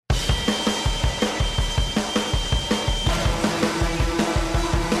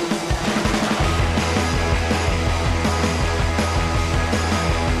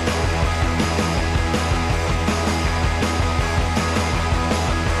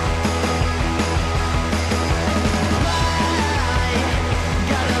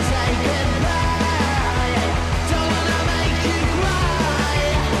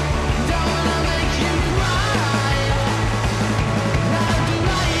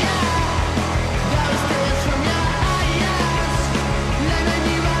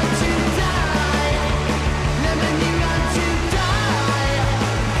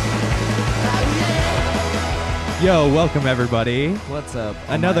Yo, welcome everybody. What's up?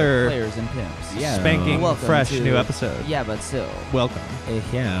 Another players and pimps. Yeah. Spanking Welcome fresh to- new episode. Yeah, but still. Welcome.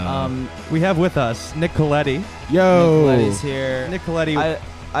 Yeah. We have with us Nick Colletti. Yo. Nicoletti's here. Nick Colletti.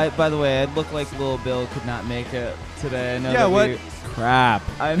 I by the way, I look like Lil Bill could not make it today. I know. Yeah, that what? Crap.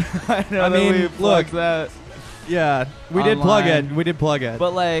 I know I that mean, we look. plugged that. Yeah, we did plug it. Online. We did plug it.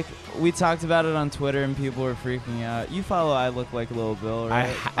 But like, we talked about it on Twitter and people were freaking out. You follow I Look Like Lil Bill,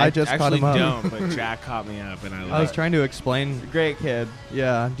 right? I just caught actually him up. don't, but Jack caught me up, and I was trying to explain. Great kid.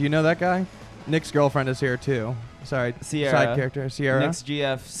 Yeah, do you know that guy? Nick's girlfriend is here too. Sorry, Sierra. side character Sierra. Nick's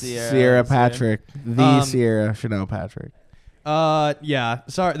GF Sierra. Sierra let's say. Patrick, the Sierra Chanel Patrick. Yeah.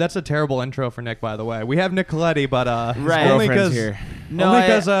 Sorry, that's a terrible intro for Nick, by the way. We have Nick Colletti, but Right. only Girlfriend's because here. No, only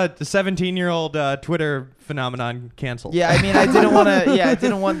because the 17-year-old Twitter phenomenon canceled. Yeah, I mean, I didn't want to. Yeah, I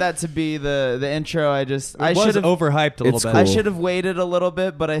didn't want that to be the intro. I it should was have overhyped a little It's bit. cool. I should have waited a little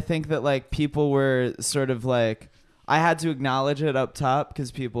bit, but I think that like people were sort of like I had to acknowledge it up top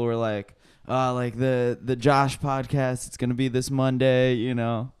because people were like the Josh podcast. It's gonna be this Monday, you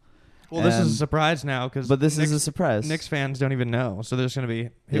know. Well, this is a And- surprise now because But this is a surprise. Knicks fans don't even know, so there's gonna be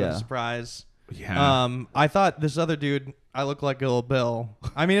a surprise. Yeah. I thought this other dude, I look like a little Bill.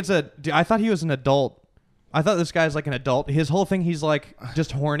 I mean, I thought he was an adult. I thought this guy's like an adult. His whole thing, he's like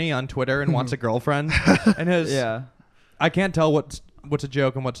just horny on Twitter and wants a girlfriend. And Yeah. I can't tell what's a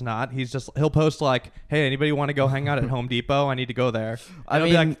joke and what's not. He'll post like, "Hey, anybody want to go hang out at Home Depot? I need to go there." I It'll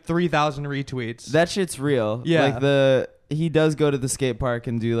mean, be like 3,000 retweets. That shit's real. Yeah. Like he does go to the skate park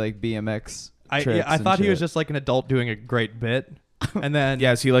and do like BMX. I tricks and thought he was shit. just like an adult doing a great bit. And then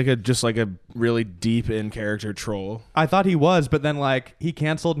Yeah, is he like a really deep in character troll? I thought he was, but then like he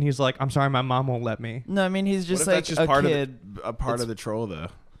canceled and he's like, "I'm sorry, my mom won't let me." No, I mean he's just What if like that's just a part kid. of part of the troll though?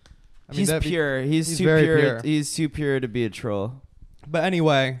 I mean, He's that'd be- pure. He's too very pure. pure. He's too pure to be a troll. But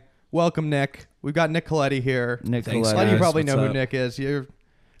anyway, welcome Nick. We've got Nick Colletti here. Nick Thanks, A Colletti. lot of you guys. probably What's know who up? Nick is. You're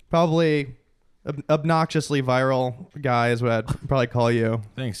probably obnoxiously viral guy is what I'd probably call you.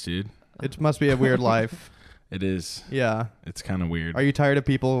 Thanks, dude. It must be a weird life. It is. Yeah. It's kind of weird. Are you tired of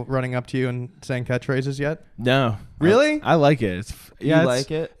people running up to you and saying catchphrases yet? No. Really? I like it. You like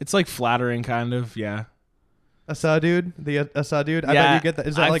it? It's like flattering, kind of. Yeah. Asa dude? The Asa dude? I yeah. bet you get that.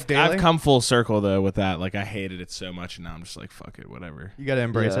 Is that I've, like daily? I've come full circle though with that. Like I hated it so much, and now I'm just like, fuck it, whatever. You got to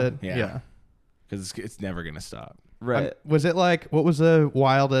embrace Yeah. it. Yeah. Because it's never gonna stop. Right. Was it like, what was the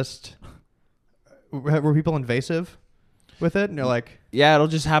wildest? Were people invasive with it? And you're like, Yeah, it'll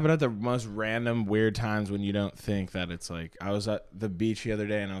just happen at the most random, weird times when you don't think that it's like. I was at the beach the other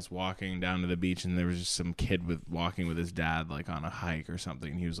day, and I was walking down to the beach, and there was just some kid walking with his dad, like on a hike or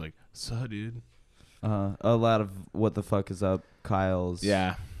something. And he was like, "So, dude." A lot of what the fuck is up, Kyle's.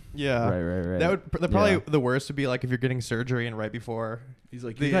 yeah. Right. That would probably Yeah. the worst would be like if you're getting surgery and right before He's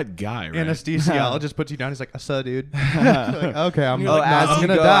like, The "You that guy, right?" anesthesiologist puts you down. He's like, "Asa, dude." Like, okay, I'm, Oh, like, as I'm you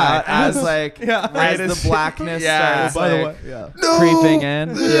gonna go die. out, as like Yeah. as Right, the blackness Yeah. starts By the way, like yeah. creeping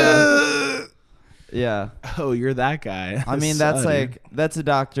in. Yeah. Yeah. Oh, you're that guy. I mean that's like that's a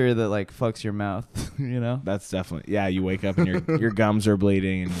doctor that like fucks your mouth, you know? That's definitely. Yeah, you wake up and your gums are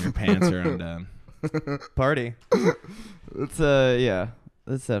bleeding and your pants are undone. Party. It's yeah.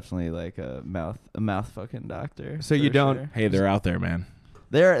 That's definitely like a mouth fucking doctor. So you for don't- sure. Hey, they're out there, man.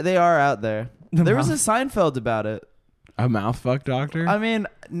 They are out there. The There was a mouth- Seinfeld about it. A mouth fuck doctor. I mean,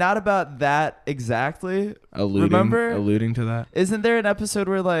 not about that exactly. alluding remember- to that. Isn't there an episode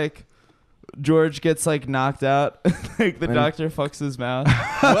where like George gets like knocked out, like the And- doctor fucks his mouth?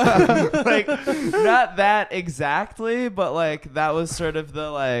 Like not that exactly, but like that was sort of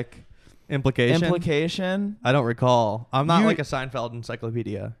the like implication. I don't recall. I'm not You- like a Seinfeld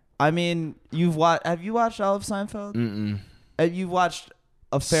encyclopedia. I mean, have you watched all of Seinfeld? Mm-mm. You've watched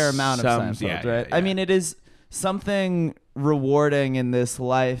a fair amount of Some- Seinfeld, yeah, right? yeah, I yeah. mean, it is something rewarding in this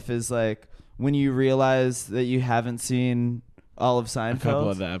life is like when you realize that you haven't seen all of Seinfeld. A couple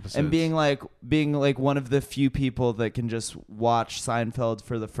of the episodes. And being like one of the few people that can just watch Seinfeld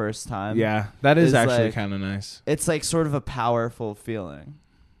for the first time. Yeah, that is actually like- kind of nice. It's like sort of a powerful feeling,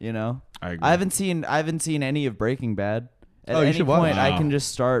 you know? I agree. I haven't seen any of Breaking Bad. At Oh, you any should watch point it. I Wow. can just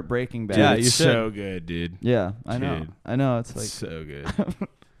start Breaking Bad. Dude, Yeah, it's you should. so good, dude. Yeah, I know. Dude. I know. It's It's like so good.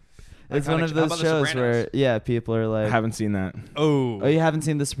 it's Iconic. one of How those about The shows Sopranos? where people are I like, haven't seen that. Oh, "Oh, you haven't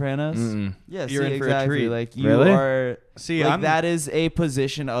seen The Sopranos?" Mm-mm. Yeah, You're see, in for a exactly. treat. Like you Really? are. see, Like I'm that is a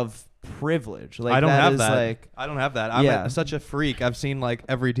position of privilege. Like I don't have is that. Like I don't have that. I'm Yeah. such a freak. I've seen like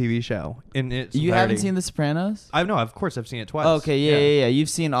every TV show in its you haven't entirety. seen The Sopranos? I know, of course, I've seen it twice. Okay, yeah. You've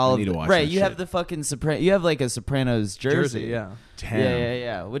seen all I of need to the, watch right. that You have shit. the fucking You have like a Sopranos jersey. Yeah, Damn.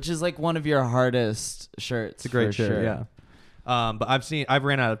 Yeah. Which is like one of your hardest shirts. it's a great for shirt. sure. Yeah, but I've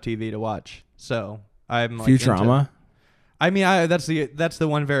ran out of TV to watch, so I'm like Futurama. I mean, that's the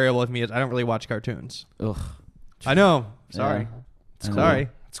one variable with me is I don't really watch cartoons. Ugh. I know. Sorry. Yeah. It's cool. Sorry.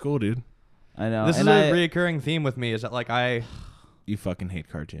 It's cool, dude. I know. This is a reoccurring theme with me is that like You fucking hate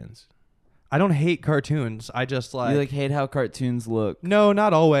cartoons. I don't hate cartoons. I just you like hate how cartoons look. no,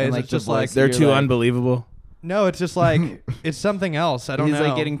 not always. And, like, It's just the like voice- They're You're too like- unbelievable. no, it's just like it's something else. I don't He's know.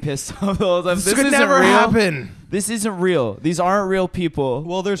 like getting pissed off the whole time. This This could isn't never real. happen. This isn't real. These aren't real people.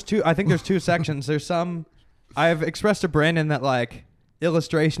 Well, I think there's two sections. There's some I've expressed to Brandon that like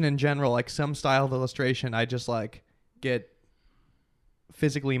illustration in general, like some style of illustration, I just like get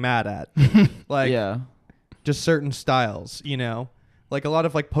physically mad at. Like yeah. just certain styles, you know? Like a lot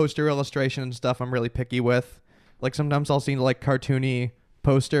of like poster illustration and stuff I'm really picky with. Like sometimes I'll see like cartoony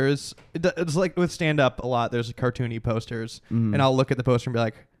posters. It's like with stand up a lot there's cartoony posters and I'll look at the poster and be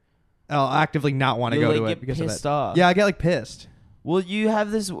like I'll actively not want to You'll, go like, to get it because of pissed it. off. Yeah, I get like pissed. Well, you have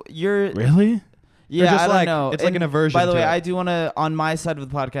this. You're Really? Yeah, just I don't like- know. it's like an aversion By the to way, it. I do want to on my side of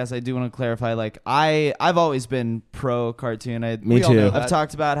the podcast. I do want to clarify. Like, I've always been pro cartoon. Me We all too. know I've that.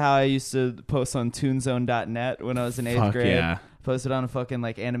 talked about how I used to post on toonzone.net when I was in 8th Fuck grade. yeah. Posted on a fucking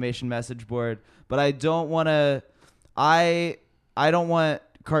like animation message board. But I don't want to. I don't want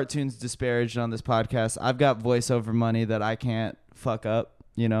cartoons disparaged on this podcast. I've got voiceover money that I can't fuck up.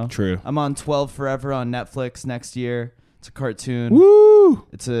 You know. True. I'm on 12 Forever on Netflix next year. It's a cartoon. Woo!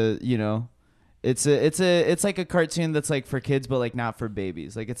 It's a, you know, it's like a cartoon that's like for kids, but like not for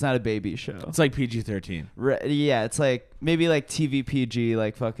babies. Like it's not a baby show. It's like PG-13. Yeah, it's like maybe like TV PG,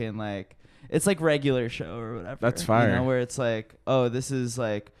 like fucking like it's like regular show or whatever. That's fire. You know, where it's like, oh, this is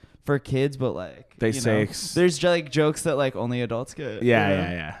like for kids, but like They you say know, there's like jokes that like only adults get. Yeah, you know?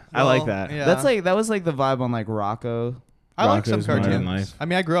 yeah. I like Well, that. yeah. That was like the vibe on like Rocco. I like some Rocko's Modern cartoons. Life. I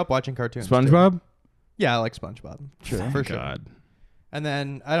mean, I grew up watching cartoons. too. SpongeBob? Yeah, I like SpongeBob. Sure. For sure. God. And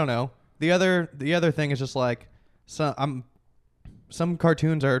then I don't know. The other thing is just like some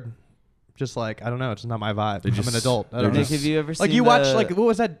cartoons are just like I don't know. It's just not my vibe. I'm an adult. I don't know. Nick, have you ever seen Like you watch the like what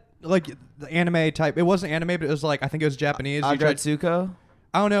was that like the anime type? It wasn't anime, but it was like I think it was Japanese. You tried- Agretsuko?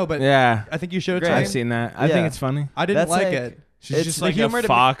 I don't know, but Yeah. I think you showed it Great. to me. I've seen that. I Yeah. think it's funny. I didn't That's like like- it. She's It's just the like humor a to me-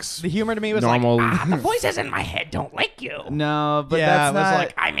 fox. The humor to me was normal. like The voices in my head don't like you. No, but Yeah, that's it was not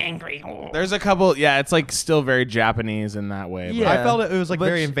like, I'm angry. There's a couple. Yeah, it's like still very Japanese in that way. but- Yeah. I felt it was like But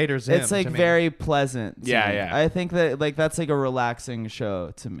very Invader Zim. it's like to me. very pleasant. to Yeah, me. yeah. I think that like that's like a relaxing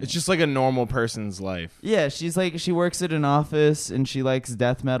show to me. It's just like a normal person's life. yeah, she's like she works at an office and she likes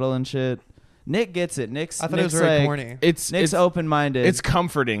death metal and shit. Nick gets it. Nick's I thought it was Nick's very like, corny. It's Nick's open minded. it's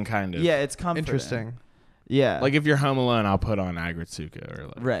comforting kind of. yeah, it's comforting. Interesting. Yeah, Like if you're home alone, I'll put on Agretsuko or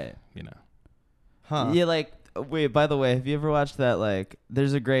like right. you know. Huh. Yeah, like wait. By the way, have you ever watched that? Like,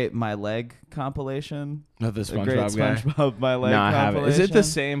 there's a great My Leg compilation. Of the A great SpongeBob guy. SpongeBob My Leg. No, I haven't. Is it the compilation.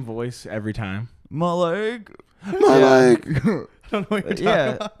 same voice every time? My leg? My Yeah. leg. I don't know what you're talking Yeah.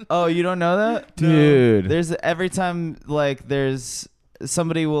 about. Oh, you don't know that? Dude. There's every time like there's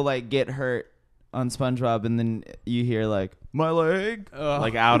somebody will like get hurt on SpongeBob, and then you hear like my leg.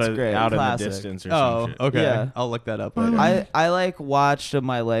 like out It's of great. out Classic. in the distance or Oh, some shit. okay. Yeah. I'll look that up later. I like watched a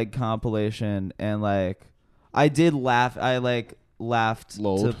My Leg compilation, and like I did laugh. I like laughed to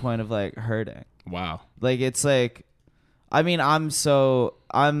Lolled. the point of like hurting. Wow. Like it's like, I mean, I'm so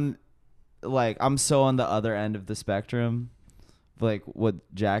on the other end of the spectrum, like what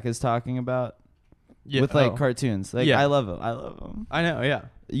Jack is talking about Yeah, with like oh. cartoons. Like Yeah. I love them. I love them. I know, yeah.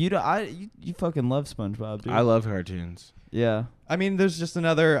 You fucking love SpongeBob, dude. I love cartoons. Yeah. I mean, there's just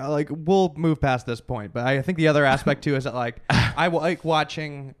another like we'll move past this point, but I think the other aspect too is that like I like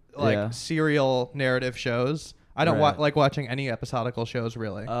watching like Yeah. serial narrative shows. I don't Right. like watching any episodical shows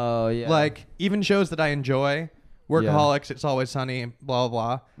really. Oh yeah. Like even shows that I enjoy, Workaholics, It's Always Sunny, blah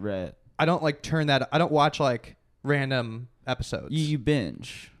blah blah. right. I don't like turn that. I don't watch like random episodes. You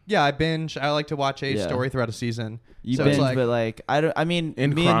binge. Yeah, I binge. I like to watch a Yeah. story throughout a season. You So it's binge, like- but like I don't. I mean,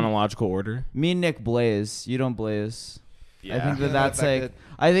 In me and, chronological order. me and Nick blaze. You don't blaze. I think Yeah, that's I like. bet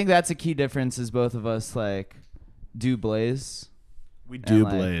I think that's a key difference. Is both of us like do blaze. We do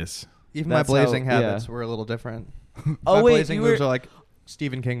blaze. Even my That's how- blazing yeah. habits were a little different. Oh my wait, blazing you moves were are like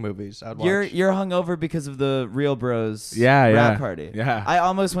Stephen King movies. I'd watch. you're hungover because of the Real Bros. Yeah, rap yeah. party. Yeah. I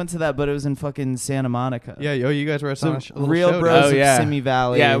almost went to that, but it was in fucking Santa Monica. Yeah, yo, you guys were at So a little Real show Bros Oh, of yeah. Simi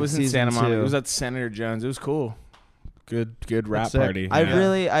Valley. Yeah, it was in season Santa Monica. 2. It was at Senator Jones. It was cool. Good rap sick. party.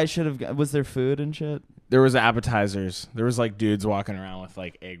 Yeah. I should have. Was there food and shit? There was appetizers. There was like dudes walking around with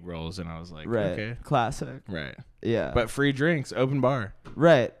like egg rolls, and I was like, Right. okay, Classic. right. Yeah. But free drinks, open bar,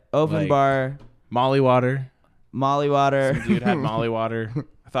 right. Open like- bar, Molly water. Molly water. Some dude had Molly water.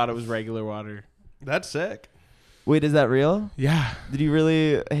 I thought it was regular water. That's sick. Wait, is that real? Yeah. Did you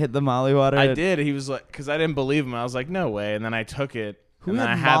really hit the Molly water? I did. He was like, because I didn't believe him. I was like, no way. And then I took it. Who and then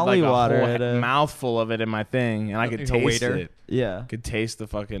had I had Molly like a water whole at a- mouthful of it in my thing, and I could Like a taste waiter? it. Yeah. Could taste the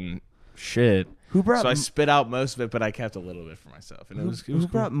fucking shit. Who brought So I spit out most of it, but I kept a little bit for myself, and it was who cool.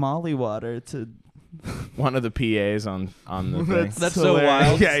 brought Molly water to? One of the PAs on the thing. That's so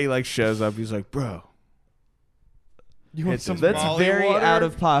wild. Yeah, he like shows up. He's like, bro, You want It's some That's Molly very water out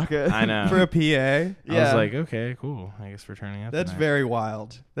of pocket. I know. for a PA? I was like, okay, cool. I guess we're turning up. That's tonight. very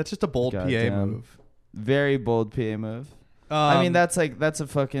wild. That's just a bold PA Goddamn. move. Very bold PA move. I mean, that's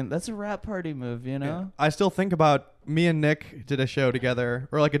a rap party move, you know? I still think about me and Nick did a show together,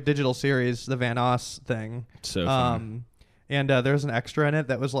 or like a digital series, the Van Oss thing. so fun. And there's an extra in it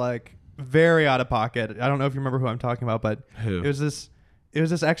that was like very out of pocket. I don't know if you remember who I'm talking about, but Who? it was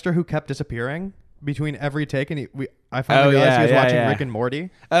this extra who kept disappearing between every take, and I finally Oh, realized yeah, he was yeah, watching yeah. Rick and Morty.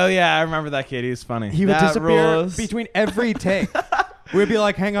 Oh yeah, I remember that kid. He was funny. He would That disappear rules. between every take. We'd be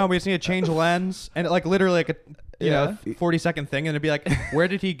like, hang on, we just need to change lens, and like literally like a you know 40-second thing, and it'd be like, where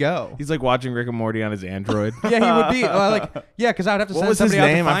did he go? He's like watching Rick and Morty on his Android. Yeah, he would be because I would have to What send was his somebody out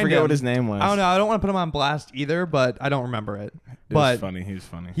to name? I find forget him. what his name was. I don't know. I don't want to put him on blast either, but I don't remember it. It but was funny. He was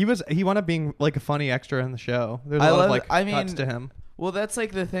funny. he wound up being like a funny extra in the show. There's a I lot love- of like I mean- cuts to him. Well, that's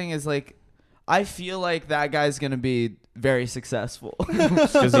like the thing is like, I feel like that guy's gonna be very successful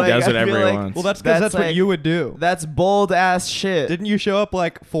Because he Like, does I whatever feel he like- wants. Well, that's because that's what like- you would do. That's bold ass shit. Didn't you show up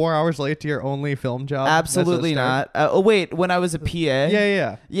like 4 hours late to your only film job? Absolutely not. Oh wait, when I was a PA.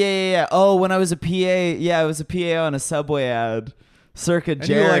 Yeah. Oh, when I was a PA, I was a PA on a Subway ad, circa And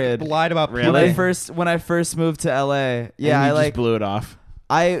Jared. you like lied about Really? when I first moved to LA. And Yeah, you I just like blew it off.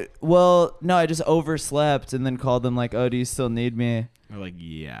 I just overslept and then called them like, "Oh, do you still need me?" They're like,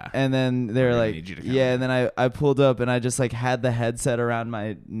 yeah. And then they're We're gonna like, need you to come "Yeah." in. And then I pulled up and I just like had the headset around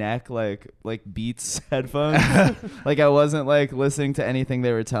my neck like Beats headphones. Like I wasn't like listening to anything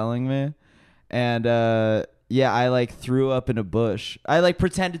they were telling me. And I like threw up in a bush. I like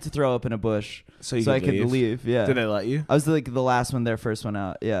pretended to throw up in a bush So I could leave. Yeah. Did they let you? I was like the last one there, first one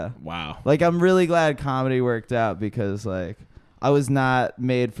out. Yeah. Wow. Like I'm really glad comedy worked out because like I was not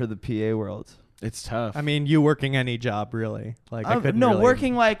made for the PA world. It's tough. I mean, you working any job really? Like I couldn't. No, really,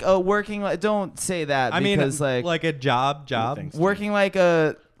 working like don't say that. I mean, because like a job. Thanks. working like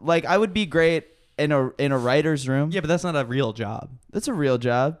I would be great in a writer's room. Yeah, but that's not a real job. That's a real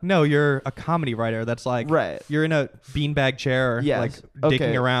job. No, you're a comedy writer. That's like Right. You're in a beanbag chair, Yes. like Okay.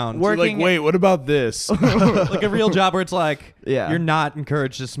 digging around. You're like, working- wait, what about this? Like a real job where it's like Yeah. you're not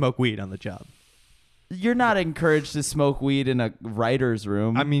encouraged to smoke weed on the job. You're not encouraged to smoke weed in a writer's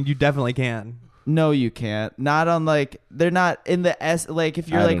room. I mean, you definitely can. No, you can't. Not on like they're not in the like if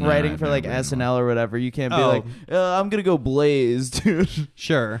you're I like don't know. writing I've for like never been SNL or whatever, you can't be Oh. like I'm gonna go blaze, dude.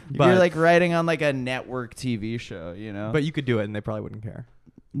 Sure, but You're like writing on like a network TV show, you know. but you could do it and they probably wouldn't care.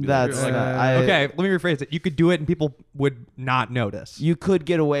 that's Like, okay, let me rephrase it. You could do it and people would not notice. You could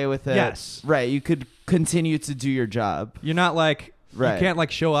get away with it. Yes. Right. You could continue to do your job. You're not like Right. you can't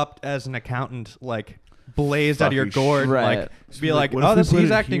like show up as an accountant like blazed out of your Fucking gourd, right. like be like, what if oh, we that's put he's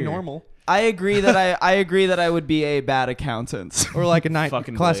it acting here? normal, I agree that I agree that I would be a bad accountant. or like a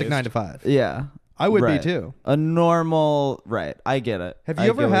Fucking classic blazed. 9 to 5. Yeah. I would Right. be too. A normal right. I get it. Have I you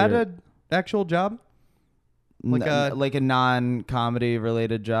ever get what had you're- an actual job? like like a non-comedy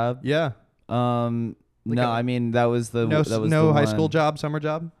related job? Yeah. No, a- I mean that was the No, that was no the high one. school job, summer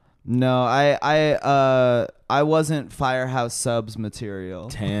job. No, I wasn't Firehouse Subs material.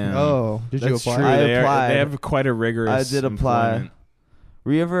 Damn. Oh, did you That's apply? true. I They applied. have quite a rigorous. I did apply. employment.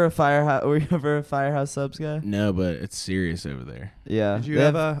 Were you ever a Firehouse Subs guy? No, but it's serious over there. Yeah. Did you they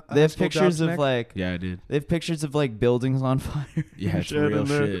have have, a they high have school pictures job, of Nick? like Yeah, I did. they have pictures of like buildings on fire. Yeah, it's Shit real in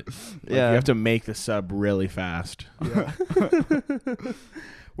there. shit. Like, Yeah. you have to make the sub really fast.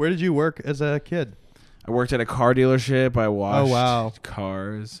 Where did you work as a kid? I worked at a car dealership. I washed wow.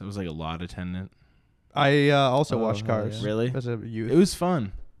 cars. I was like a lot attendant. I also Oh, washed hell cars. yeah. Really? As a youth. It was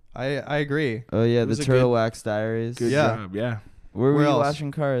fun. I agree. Oh yeah, It the was a Turtle good- Wax Diaries. Good Yeah. job. Yeah. Where were Where you else?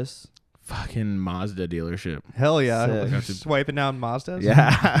 washing cars? Fucking Mazda dealership. Hell yeah. Sick. Like, swiping down Mazdas.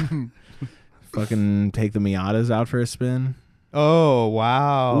 Yeah. Fucking take the Miatas out for a spin. Oh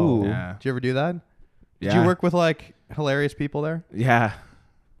wow. Ooh. Yeah. Did you ever do that? Yeah. Did you work with like hilarious people there? Yeah.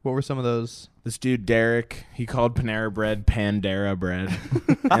 What were some of those? This dude Derek, he called Panera Bread Pandera Bread,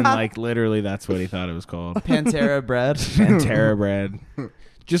 and like literally that's what he thought it was called. Pantera bread. Pantera Bread.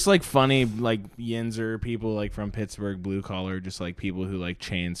 Just like funny like Yinzer people like from Pittsburgh, blue collar, just like people who like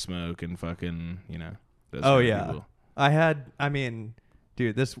chain smoke and fucking those Oh kind of yeah. people. I mean,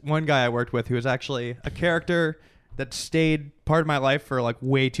 dude, this one guy I worked with who was actually a character that stayed part of my life for like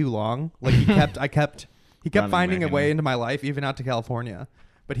way too long. Like I kept He kept running finding a back way in. into my life, even out to California.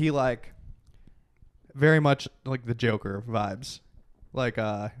 But he like very much like the Joker vibes, like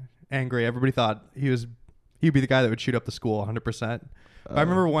angry. Everybody thought he'd be the guy that would shoot up the school 100%. I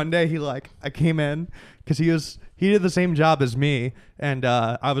remember one day I came in because he did the same job as me, and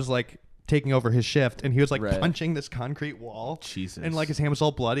I was like taking over his shift, and he was like punching this concrete wall. Jesus. And like his hand was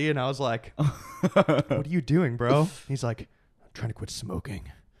all bloody, and I was like, "What are you doing, bro?" He's like, "I'm trying to quit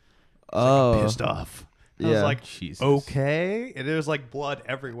smoking." I'm pissed off. I was like, Jesus. okay. And there was like blood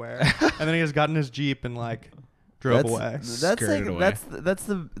everywhere. And then he just got in his Jeep and like drove away. That's Skirted like away.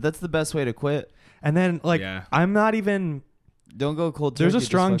 that's the best way to quit. And then like I'm not even. Don't go cold turkey. There's a just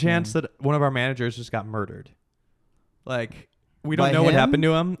strong fucking- chance that one of our managers just got murdered. Like we don't By know what him? happened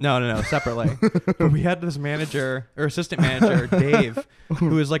to him. No, separately. But we had this manager or assistant manager, Dave, who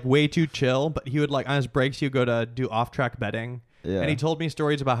was like way too chill. But he would like on his breaks, he would go to do off-track betting. Yeah. And he told me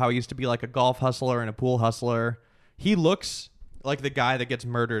stories about how he used to be like a golf hustler and a pool hustler. He looks like the guy that gets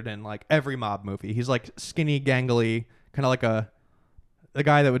murdered in like every mob movie. He's like skinny, gangly, kind of like the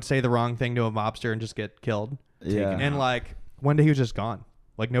guy that would say the wrong thing to a mobster and just get killed. Yeah. And like one day he was just gone.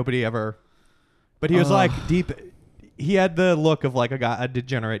 Like nobody ever. But he was like deep. He had the look of like a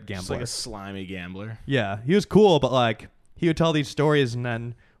degenerate gambler. Just like a slimy gambler. Yeah, he was cool, but like he would tell these stories, and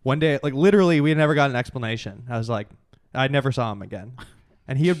then one day, like literally, we never got an explanation. I was like, I never saw him again,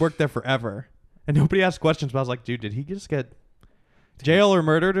 and he had worked there forever, and nobody asked questions. But I was like, dude, did he just get jail or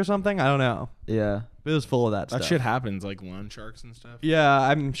murdered or something? I don't know. Yeah. It was full of that That stuff. shit happens, like loan sharks and stuff. Yeah,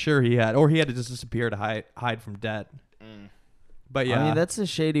 I'm sure he had, or he had to just disappear to hide from debt. But yeah, I mean, that's a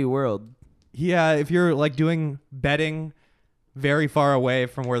shady world. yeah, if you're like doing betting very far away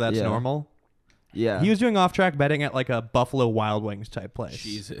from where that's Yeah. normal. Yeah. He was doing off-track betting at like a Buffalo Wild Wings type place.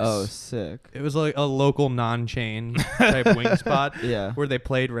 Jesus. Oh, sick. It was like a local non-chain type wing spot Yeah. where they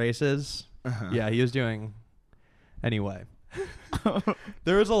played races. Uh-huh. Yeah, he was doing. Anyway,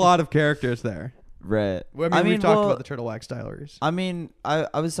 there was a lot of characters there. Right. I mean, we've talked about the Turtle Wax Diaries. I mean,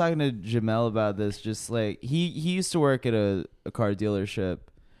 I was talking to Jamel about this. Just like he used to work at a car dealership,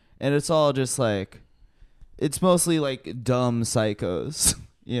 and it's all just like, it's mostly like dumb psychos,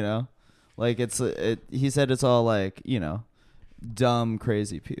 you know, like he said it's all like, you know, dumb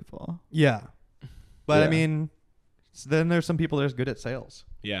crazy people. Yeah, but I Yeah. mean, then there's some people that's good at sales.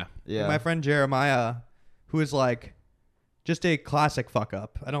 Yeah. Yeah. My friend Jeremiah, who is like just a classic fuck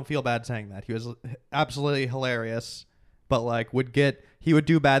up. I don't feel bad saying that. He was absolutely hilarious, but like he would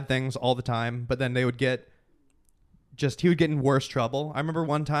do bad things all the time, but then he would get in worse trouble. I remember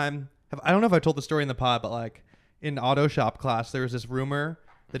one time, I don't know if I told the story in the pod, but like in auto shop class, there was this rumor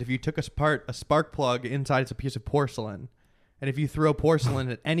that if you took a spark plug inside it's a piece of porcelain, and if you throw porcelain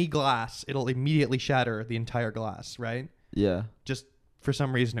at any glass, it'll immediately shatter the entire glass, right? Yeah. Just for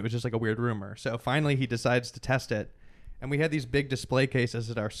some reason, it was just like a weird rumor. So finally he decides to test it. And we had these big display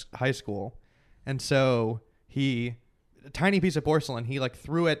cases at our high school. And so a tiny piece of porcelain, he like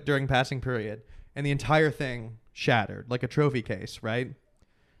threw it during passing period, and the entire thing shattered, like a trophy case, right?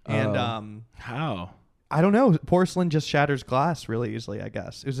 And How? I don't know, porcelain just shatters glass really easily, I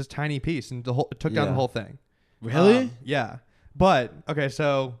guess. It was this tiny piece, and it took down the Yeah. whole thing. Really? Yeah. But, okay,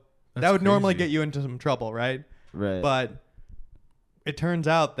 so that That's would normally crazy. get you into some trouble, right? Right. But it turns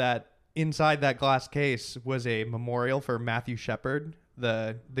out that inside that glass case was a memorial for Matthew Shepard,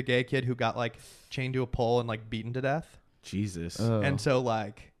 the gay kid who got like chained to a pole and like beaten to death. Jesus. Oh. And so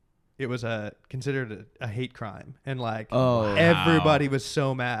like it was considered a hate crime, and like Oh. everybody was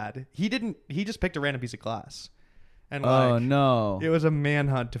so mad. He just picked a random piece of glass. And Oh like no. it was a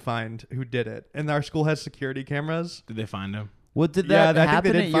manhunt to find who did it. And our school has security cameras. Did they find him? What did Yeah, that I think they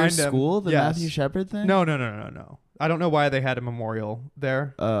happen did at your find him. school? The Yes. Matthew Shepard thing? No. I don't know why they had a memorial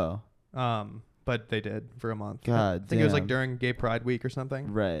there. Oh. But they did for a month. God I think it was like damn. during Gay Pride Week or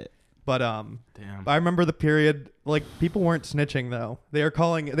something. Right. But Damn. I remember the period, like people weren't snitching though. They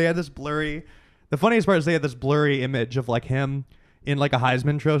had this blurry. The funniest part is they had this blurry image of like him in like a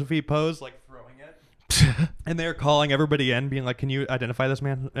Heisman Trophy pose, like throwing it, and they were calling everybody in, being like, "Can you identify this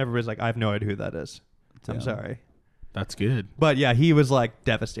man?" And everybody's like, "I have no idea who that is. I'm Damn. sorry." That's good. But yeah, he was like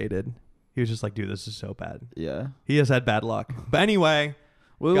devastated. He was just like, "Dude, this is so bad." Yeah. He has had bad luck. But anyway.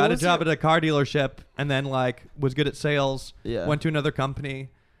 Well, Got a what's job your- at a car dealership, and then like was good at sales. Yeah. Went to another company.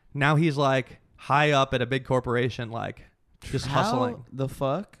 Now he's like high up at a big corporation, like just How hustling. the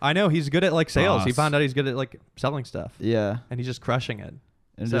fuck? I know he's good at like sales. He Boss. found out he's good at like selling stuff, Yeah. and he's just crushing it.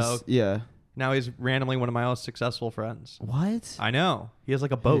 And So- just yeah. Now he's randomly one of my most successful friends. What? I know. He has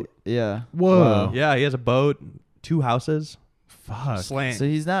like a boat. Yeah. Whoa. Wow. Yeah, he has a boat, 2 houses, Fuck. slaying. So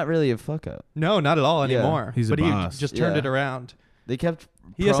he's not really a fuck up. No, not at all Yeah. anymore. He's a but boss. he just turned Yeah. it around. They kept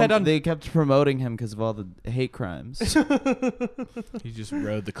They kept promoting him because of all the hate crimes. He just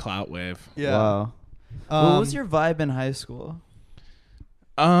rode the clout wave. Yeah. Wow. What was your vibe in high school?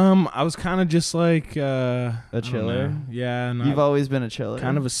 I was kind of just like A chiller? Yeah, You've always been a chiller.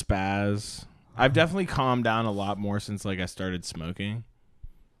 kind of a spaz. I've definitely calmed down a lot more since like I started smoking.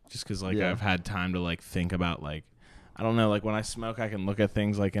 Just because like I've had time to like think about like, I don't know, like when I smoke I can look at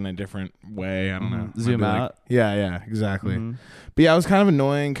things like in a different way. I don't know. Zoom Maybe, out. Like, yeah, exactly. Mhm. But yeah, I was kind of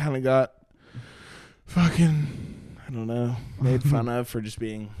annoying. Kind of got fucking, I don't know, made fun of for just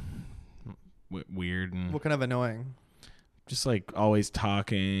being weird and What kind of annoying? just like always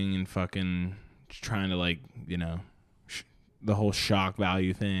talking and fucking trying to like, you know, the whole shock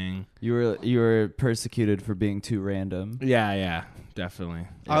value thing. You were persecuted for being too random. Yeah, definitely.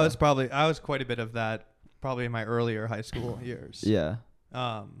 I was quite a bit of that probably in my earlier high school years. Yeah.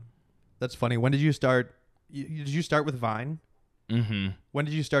 That's funny. When did you start? Did you start with Vine? Mm-hmm. When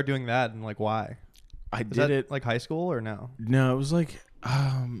did you start doing that and like why? I Was did that it like high school or no? No, it was like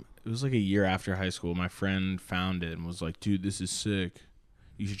a year after high school. My friend found it and was like, "Dude, this is sick.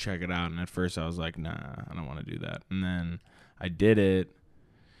 You should check it out." And at first I was like, "Nah, I don't want to do that." And then I did it.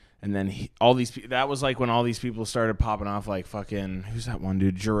 And then that was like when all these people started popping off, like fucking, who's that one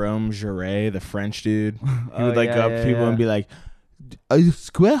dude? Jerome Jarre, the French dude. He would like go up to people and be like,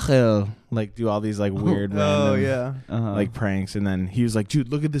 squirrel, like do all these like weird random like pranks. And then he was like, "Dude,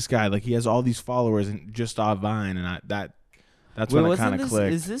 look at this guy. Like he has all these followers and just off Vine." And that's when it kind of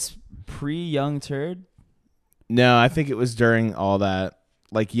clicked. Is this pre-Young Turd? No, I think it was during all that.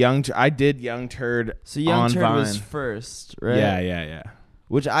 Like I did Young Turd. So Young on Turd Vine. was first, right? Yeah.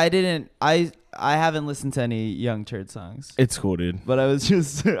 Which I didn't. I haven't listened to any Young Turd songs. It's cool, dude. But I was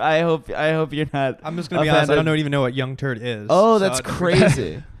just. I hope you're not. I'm just gonna be honest. I don't even know what Young Turd is. Oh, that's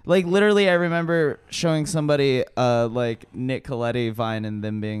crazy. Like literally, I remember showing somebody like Nick Colletti Vine and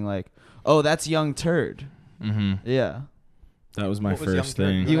them being like, "Oh, that's Young Turd." Mm-hmm. Yeah. That was my What was first Young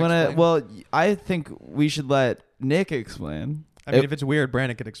Turd? thing. You want to? explain? Well, I think we should let Nick explain. I mean, if it's weird,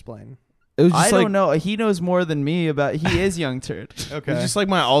 Brandon could explain. It was just I like, don't know. He knows more than me about. He is Young Turd. Okay. It was just like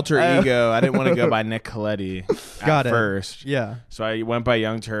my alter ego. I didn't want to go by Nick Coletti Got at it. first. Yeah. So I went by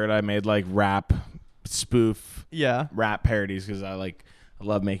Young Turd. I made like rap parodies because I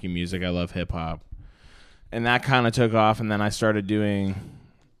love making music. I love hip hop. And that kind of took off. And then I started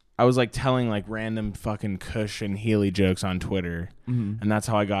I was like telling like random fucking Kush and Healy jokes on Twitter. Mm-hmm. And that's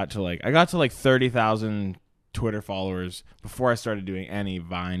how I got to 30,000 Twitter followers before I started doing any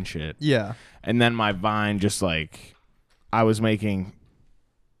Vine shit. Yeah. And then my Vine just like, I was making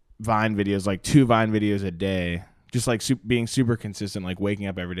Vine videos, like 2 Vine videos a day, just like being super consistent, like waking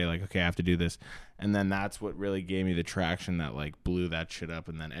up every day, like, okay, I have to do this. And then that's what really gave me the traction that like blew that shit up.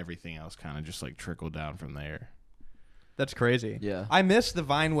 And then everything else kind of just like trickled down from there. That's crazy. Yeah. I missed the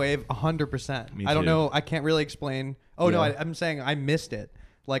Vine wave 100%. Me I don't too. know. I can't really explain. Oh, no, Yeah. I'm saying I missed it.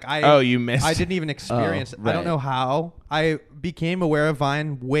 Like You missed I didn't even experience it. I don't right. know how. I became aware of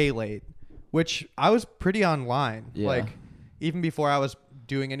Vine way late, which I was pretty online. Yeah. Like even before I was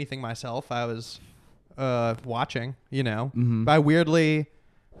doing anything myself, I was watching, you know. Mm-hmm. But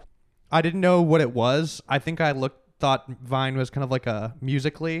I didn't know what it was. I think I thought Vine was kind of like a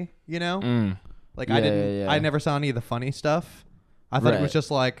Musical.ly, you know? Like I didn't I never saw any of the funny stuff. I thought it was just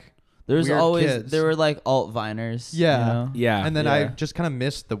like There's weird always kids. there were like alt Viners. Yeah. You know? Yeah. And then I Yeah. just kind of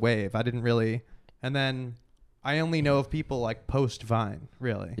missed the wave. I didn't really. And then I only know of people like post Vine,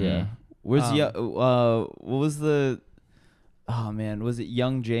 really. Yeah. Where's Um, what was the? Oh man, was it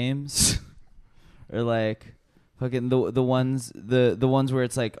Young James? Or like fucking the ones where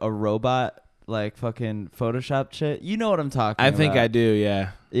it's like a robot like fucking Photoshop shit. You know what I'm talking about. I think I do.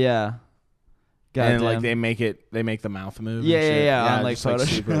 Yeah. Yeah. God And like damn. they make the mouth move. Yeah, and shit. yeah, on, like, just, like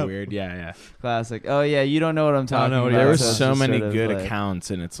super Photoshop. weird. Yeah. Classic. Oh yeah, you don't know what I'm talking know what about. There were it's so it's just many sort of, good like-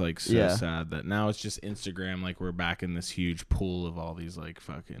 accounts, and it's like so Yeah. sad that now it's just Instagram. Like we're back in this huge pool of all these like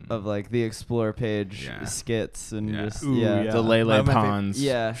fucking of like the explore page Yeah. skits and Yeah. just Ooh, yeah. yeah. the Lele One of my Pons.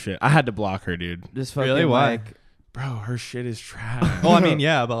 Yeah. shit. I had to block her, dude. Just fucking Really? Why? like Bro, her shit is trash. Oh, I mean,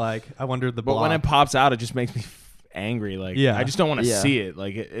 yeah, but like I wondered the But block. when it pops out, it just makes me angry. Like, Yeah. I just don't want to Yeah. see it.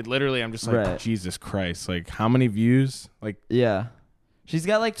 Like, it literally, I'm just like, Right. Jesus Christ. Like, how many views? Like, yeah. She's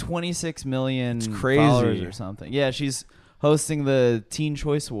got like 26 million It's crazy. followers or something. Yeah, she's hosting the Teen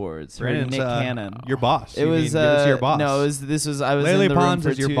Choice Awards. Her and Brandon's, Nick Cannon. your boss. It You was mean, give it to your boss. no, I was Lele in the room Pons for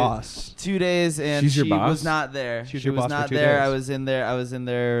is your 2 boss. 2 days and She's your she boss? was not there. She was She your was boss for not 2 there. days. I was in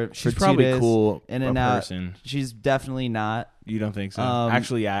there she's for 2 probably days, cool. in a and out. person. She's definitely not. You don't think so? Um,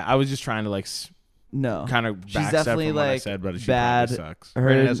 Actually, yeah. I was just trying to like No. Kind of She's backstep definitely from what I like said, but she bad. probably sucks.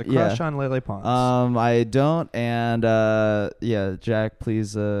 Brandon has a crush on Lele Pons. I don't, and yeah, Jack,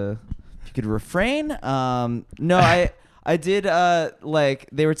 please, if you could refrain. No, I did. Like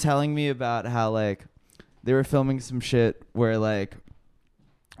they were telling me about how like they were filming some shit where like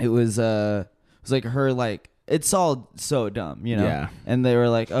it was like her like it's all so dumb, you know. Yeah. And they were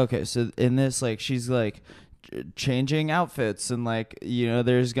like, okay, so in this like she's like changing outfits and like you know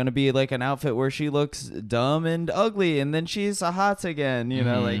there's gonna be like an outfit where she looks dumb and ugly and then she's a hot again, you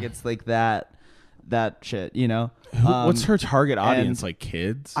know, like it's like that shit, you know. What's her target audience? and Like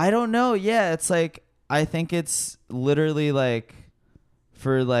kids? I don't know. Yeah, it's like I think it's literally like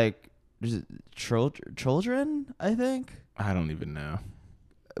for like children, I think. I don't even know.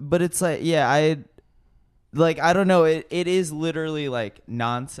 But it's like I don't know. It is literally like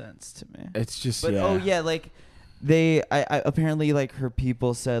nonsense to me. It's just But oh yeah, like I apparently like her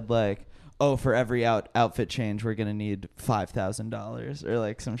people said like, oh, for every outfit change we're gonna need $5,000 or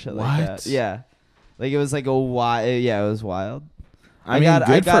like some shit like that. Yeah, like it was like it was wild. I mean,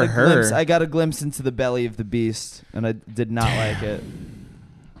 good for her. I got a glimpse into the belly of the beast, and I did not like it.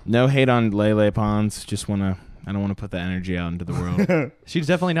 No hate on Lele Pons. I don't want to put that energy out into the world. She's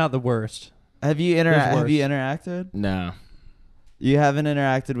definitely not the worst. Have you interacted? No. You haven't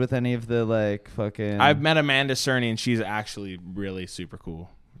interacted with any of the like fucking. I've met Amanda Cerny, and she's actually really super cool,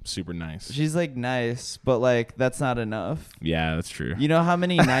 super nice. She's like nice, but like that's not enough. Yeah, that's true. You know how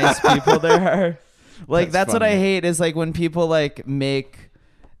many nice people there are? Like that's what I funny. hate is like when people like make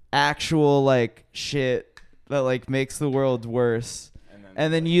actual like shit that like makes the world worse.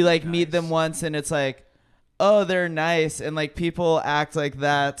 And then you like meet them once and it's like, "Oh, they're nice." And like people act like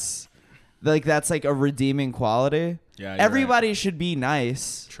that's like a redeeming quality. Yeah, everybody should be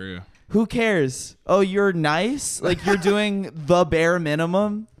nice. True. Who cares? Oh, you're nice? Like you're doing the bare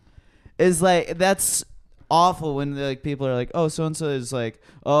minimum? Is like that's awful when like people are like, oh, so and so is like,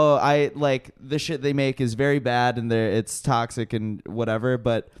 oh, I like the shit they make is very bad and it's toxic and whatever,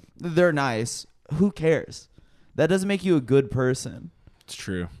 but they're nice. Who cares? That doesn't make you a good person. It's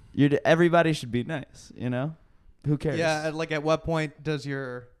true. Everybody should be nice, you know? Who cares? Yeah, like at what point does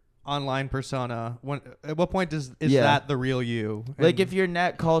your online persona at what point is that the real you? Like if your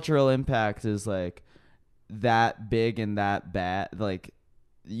net cultural impact is like that big and that bad, like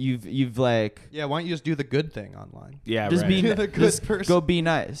you've like why don't you just do the good thing online? Yeah, just right. be The good just person. go be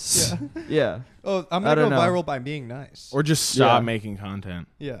nice. Yeah. Oh, I'm I gonna go don't know. viral by being nice. Or just stop Yeah. making content.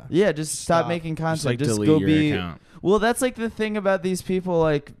 Yeah. Just stop Stop. making content. Just like Just delete go your be account. Well, that's like the thing about these people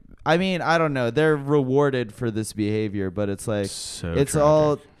like I mean, I don't know. They're rewarded for this behavior, but it's like So it's tragic.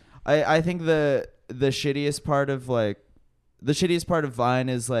 all I think the shittiest part of Vine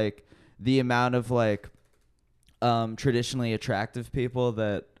is like the amount of like traditionally attractive people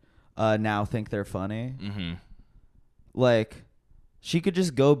that now think they're funny. Mm-hmm. Like she could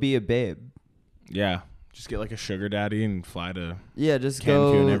just go be a babe. Yeah. Just get like a sugar daddy and fly to Yeah, just Cancun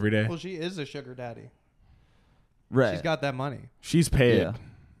go every day. Well, she is a sugar daddy. Right. She's got that money. She's paid. Yeah.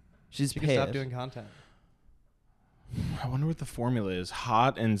 She Can stop doing content. I wonder what the formula is.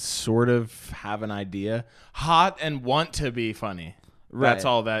 Hot and sort of have an idea. Hot and want to be funny. Right. That's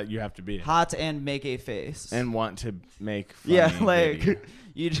all that you have to be. Hot and make a face. And want to make funny. yeah, like video.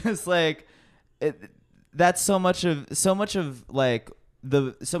 you just like that's so much of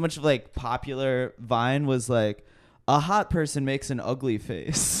popular Vine was like a hot person makes an ugly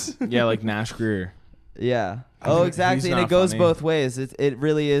face. Yeah, like Nash Greer. Yeah. I Oh, think exactly. he's And it not goes funny. both ways. It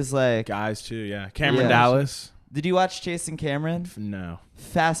really is like. Guys too, yeah. Cameron Yeah. Dallas. Did you watch Chasing Cameron? No.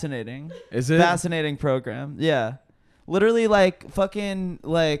 Fascinating. Is it? Fascinating program. Yeah. Literally like fucking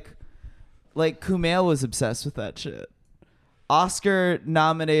like Kumail was obsessed with that shit. Oscar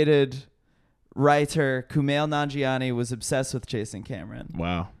nominated writer Kumail Nanjiani was obsessed with Chasing Cameron.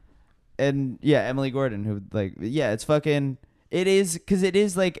 Wow. And yeah, Emily Gordon who like it's fucking it is cuz it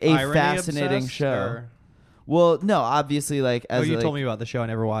is like a Irony fascinating obsessed, show. or- Well, no, obviously like as you like, told me about the show. I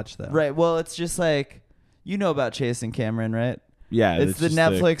never watched though. Right. Well, it's just like you know about Chasing Cameron, right? Yeah. It's the just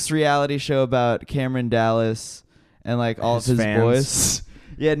Netflix reality show about Cameron Dallas and like all of His his fans. boys.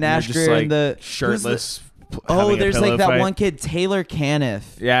 Yeah, Nash just, Greer like, and the shirtless. Oh, there's like that fight. one kid, Taylor Caniff,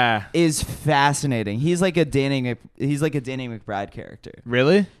 Yeah. is fascinating. He's like a Danny McBride character.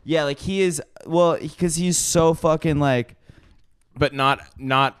 Really? Yeah, like he is. Well, because he's so fucking like. But not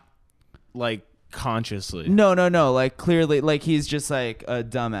like consciously. No. Like clearly, like he's just like a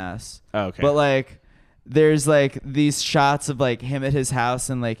dumbass. Oh, okay. But like, there's like these shots of like him at his house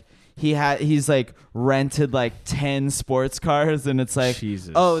and like he's like rented like 10 sports cars, and it's like,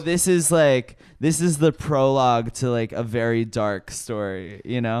 Jesus. oh, this is the prologue to like a very dark story,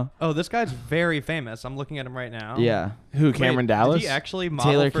 you know? Oh, this guy's very famous. I'm looking at him right now. Yeah. Who? Wait, Cameron Dallas? Did he actually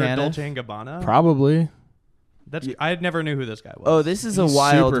model Taylor for Caniff? Dolce and Gabbana? Probably. I never knew who this guy was. Oh, this is a He's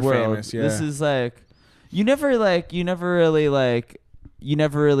wild super world. famous, yeah. This is like you never really like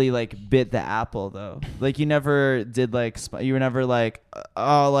bit the apple though. Like you never did like you were never like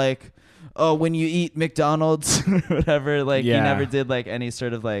when you eat McDonald's or whatever, like you Yeah. never did like any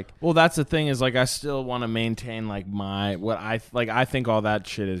sort of like Well, that's the thing is like I still want to maintain like I think all that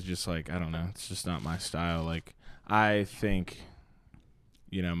shit is just like I don't know. It's just not my style. Like I think,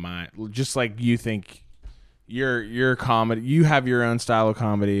 just like you think your comedy, you have your own style of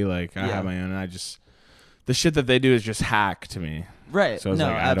comedy. Like I have my own. And the shit that they do is just hack to me. right. So it's no,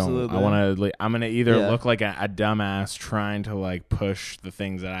 like absolutely. I'm gonna either Yeah. look like a dumbass trying to like push the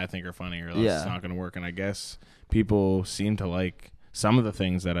things that I think are funny, or else it's not gonna work. And I guess people seem to like some of the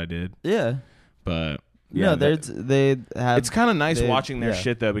things that I did, Yeah. but Yeah, yeah, they have. it's kind of nice they- watching their yeah.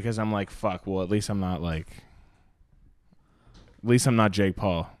 shit though, because I'm like, fuck. Well, at least I'm not Jake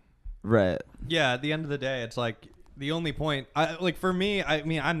Paul. right. Yeah, at the end of the day, it's like the only point. For me, I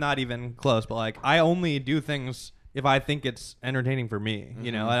mean, I'm not even close, but like I only do things if I think it's entertaining for me.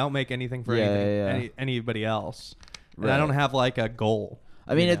 You know, I don't make anything for anybody else. And I Right. don't have like a goal.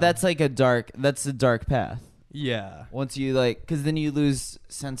 I mean, you know? that's a dark path. Yeah. Once you because then you lose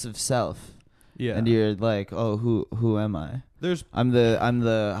sense of self. Yeah. And you're like, oh, who am I? There's I'm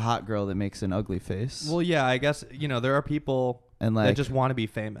the hot girl that makes an ugly face. well, yeah, I guess there are people and that like just want to be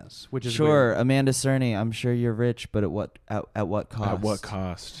famous, which is sure, weird. Amanda Cerny, I'm sure you're rich, but at what cost? At what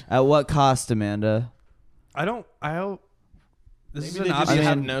cost? At what cost, Amanda? I don't. This is Maybe an they just obvious.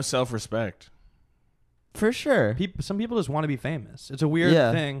 have no self-respect. For sure. Some people just want to be famous. It's a weird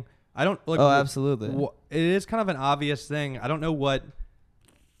Yeah. thing. I don't like. Oh, absolutely. It is kind of an obvious thing. I don't know what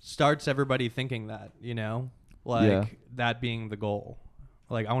starts everybody thinking that. That being the goal.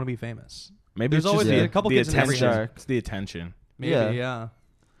 Like I want to be famous. Maybe There's it's always just a couple the kids in every attention. house. It's the attention. Maybe, Yeah.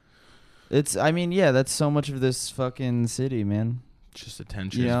 yeah. I mean, yeah, that's so much of this fucking city, man. Just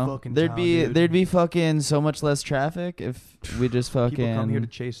attention. You know, fucking there'd town, be dude. there'd be fucking so much less traffic if we just fucking. People come here to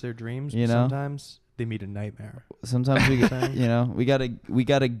chase their dreams. you But know? sometimes they meet a nightmare. Sometimes we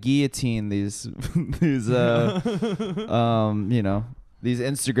gotta guillotine these these these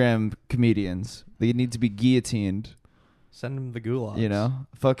Instagram comedians. They need to be guillotined. Send them the gulags. You know,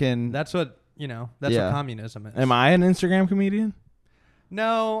 fucking. That's what That's Yeah. what communism is. Am I an Instagram comedian?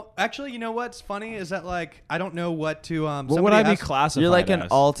 No, actually, you know what's funny is that like I don't know what to. What would somebody I be asked- classified You're like an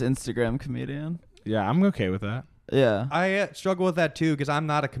as? alt Instagram comedian. Yeah, I'm okay with that. Yeah. I struggle with that too because I'm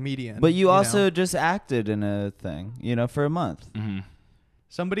not a comedian. But you also know? just acted in a thing, for a month. Mm-hmm.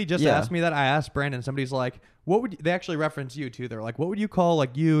 Somebody just Yeah. asked me that. I asked Brandon. Somebody's like, "What would?" They actually reference you too. They're like, "What would you call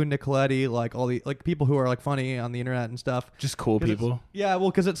like you and Colletti, like all the like people who are like funny on the internet and stuff?" Just cool 'Cause it's- people. Yeah,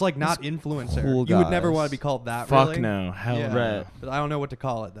 well, because it's like not influencer. cool You would never guys. want to be called that. Fuck really. no. Hell Yeah. no. Right. But I don't know what to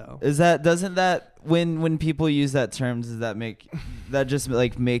call it though. Doesn't that when people use that term, does that make that just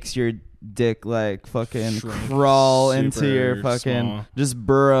like makes your dick like fucking Shrink crawl into your super fucking small. just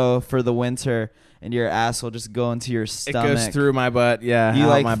burrow for the winter and your asshole just go into your It stomach. goes through my butt. Yeah. You out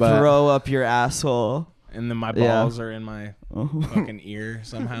like my butt. throw up your asshole. And then my Yeah. balls are in my fucking ear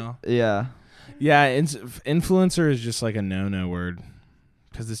somehow. Yeah. Yeah, influencer is just like a no-no word.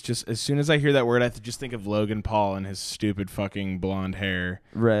 Because it's just, as soon as I hear that word, I just think of Logan Paul and his stupid fucking blonde hair.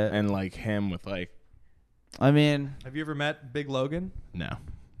 Right. And like him with like, I mean, Have you ever met Big Logan? no.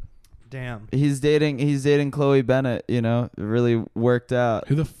 Damn. he's dating Chloe Bennett, It really worked out.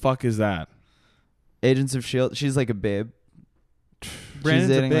 Who the fuck is that? Agents of S.H.I.E.L.D. She's like a babe. Brandon's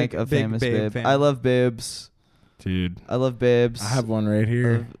She's dating a like big, a big famous babe babe. fan. I love babes. Dude. I love babes. I have one right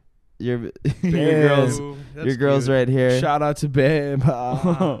here. Your Babe. girls. Ooh, that's Your girl's cute. right here. Shout out to Babe.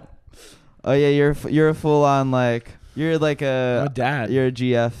 Oh yeah, you're a full on like you're like I'm a dad. you're a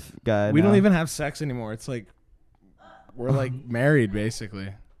GF guy. We now. don't even have sex anymore. It's like, we're like married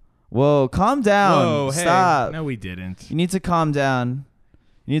basically. Whoa, calm down. Whoa, hey. Stop. No, we didn't. You need to calm down.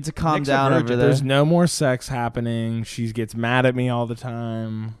 You need to calm Nick's a down virgin. over there. There's no more sex happening. She gets mad at me all the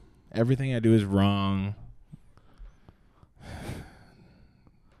time. Everything I do is wrong.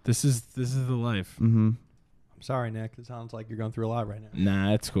 This is the life. Mm-hmm. I'm sorry, Nick. It sounds like you're going through a lot right now.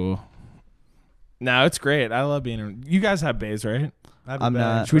 Nah, it's cool. No, it's great. I love being. You guys have bays, right? I'm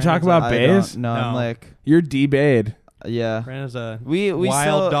not. Should we talk Brandon's about I bays? don't- No, I'm No. like You're D-bayed. yeah. Brandon's a We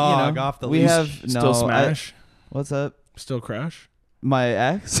wild still, dog off the we leash. have Still no. smash. What's up? Still crush. My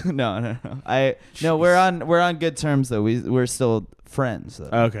ex? No. We're on good terms though. We're still friends. Though.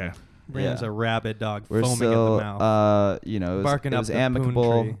 Okay. Brandon's Yeah. a rabid dog We're foaming still, at the mouth. it Barking up was the poon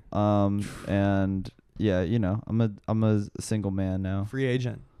amicable. tree. And yeah, I'm a single man now. Free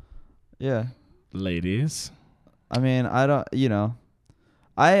agent. Yeah. Ladies. I mean, I don't,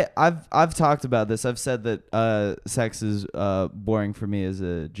 I've talked about this. I've said that sex is boring for me as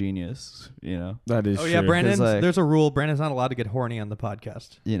a genius, That is Oh true. yeah, Brandon's. like- There's a rule. Brandon's not allowed to get horny on the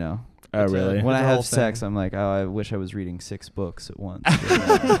podcast. Oh, It's a- really? When I It's a have whole sex, thing. I'm like, oh, I wish I was reading 6 books at once. Like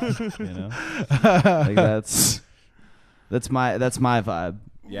that's my vibe.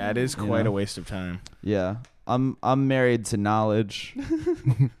 Yeah, it is quite a waste of time. Yeah, I'm married to knowledge.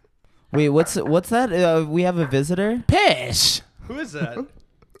 Wait, what's that? We have a visitor. Piss. Who is that?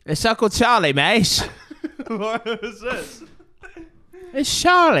 It's Uncle Charlie, mate. What is this? It's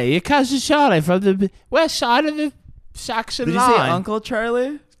Charlie, your cousin Charlie from the west side of the Saxon Did you line. say Uncle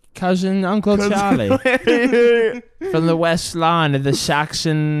Charlie? Cousin Uncle Charlie from the west line of the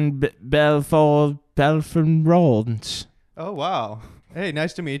Saxon Belfort Roads. Oh wow. Hey,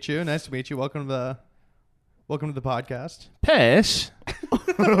 nice to meet you. Nice to meet you. Welcome to the podcast. Piss.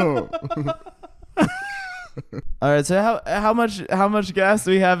 All right, so how much gas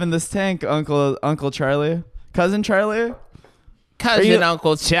do we have in this tank, Uncle Charlie? Cousin Charlie? Cousin you-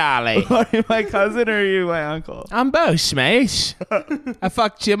 Uncle Charlie. Are you my cousin or are you my uncle? I'm both, mate. I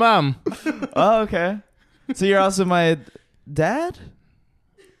fucked your mum. Oh, okay. So you're also my dad?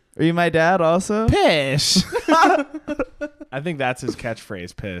 Are you my dad also? Piss. I think that's his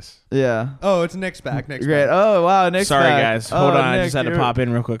catchphrase, piss. Yeah. Oh, it's Nick's back. Nick's Great. back. Oh, wow. Nick's Sorry, back. guys. Hold Oh, on. I Nick, just had to you're- pop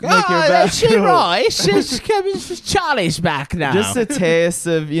in real quick. Nick, you're back. that's it, right. It's Charlie's back now. Just a taste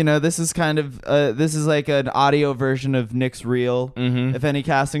of, this is kind of, this is like an audio version of Nick's reel. Mm-hmm. If any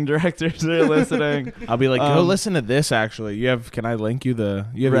casting directors are listening. I'll be like, go Um, listen to this, actually. Can I link you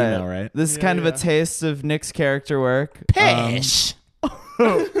you have email, right? This is Yeah, kind of yeah. a taste of Nick's character work. Piss.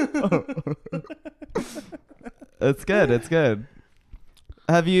 It's good. It's good.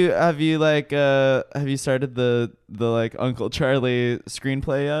 Have you started the like Uncle Charlie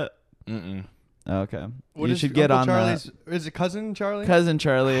screenplay yet? Mm-mm. Okay. What you is should get Uncle on Charlie's? Is it cousin Charlie? Cousin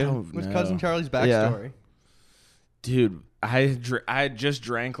Charlie. What's No. cousin Charlie's Yeah. backstory? Dude, I just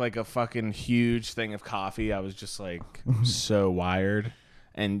drank like a fucking huge thing of coffee. I was just like so wired.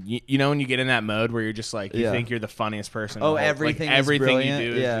 And you know when you get in that mode where you're just like you Yeah. think you're the funniest person. in Oh, the whole- everything like, is everything you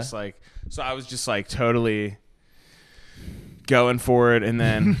brilliant? do Yeah. is just like. So I was just like totally going for it, and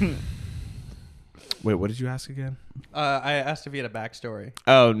then wait, what did you ask again? I asked if he had a backstory.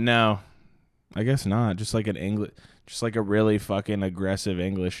 Oh no, I guess not. Just like a really fucking aggressive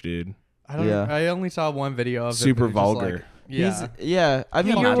English dude. I don't. Yeah. I only saw one video of it, Super but it's just vulgar. like- yeah. Yeah. I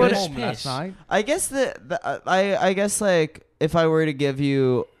mean, Come you're on, one get of- home last night. I guess I guess like if I were to give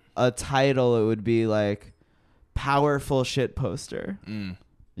you a title, it would be like powerful shit poster.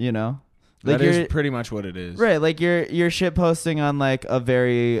 Like That is you're pretty much what it is. right. Like you're shit posting on like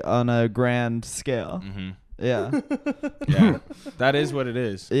on a grand scale. Mm-hmm. Yeah. Yeah, that is what it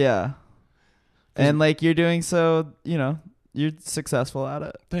is. Yeah. And like you're doing so, you're successful at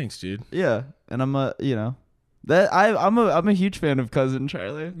it. Thanks, dude. Yeah. And I'm I'm a huge fan of Cousin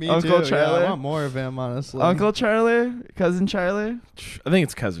Charlie. Me Uncle too. Charlie. Yeah, I want more of him, honestly. Uncle Charlie, Cousin Charlie. I think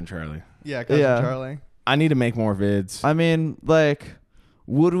it's cousin Charlie. Yeah, cousin Yeah. Charlie. I need to make more vids. I mean, like,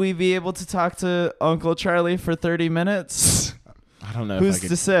 would we be able to talk to Uncle Charlie for 30 minutes? I don't know Who's if I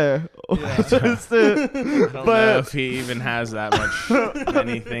to say? Yeah. Who's to- I don't know but if he even has that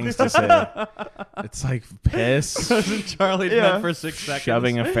many things to say. It's like piss, Cousin Charlie's Yeah. meant for 6 seconds.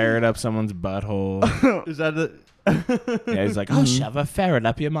 shoving a ferret up someone's butthole. Is that the? Yeah, he's like, I'll shove a ferret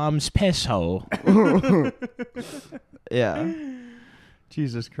up your mom's piss hole. yeah.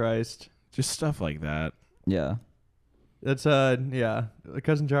 Jesus Christ. just stuff like that. Yeah. That's yeah.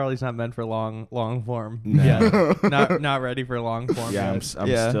 Cousin Charlie's not meant for long form. No. Yeah. not ready for long form. Yeah, yet. I'm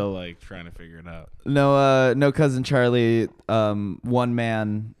Yeah. still like trying to figure it out. No Cousin Charlie one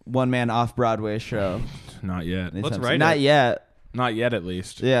man off Broadway show. Not yet. Let's Anytime write soon. Not it. yet. Not yet, at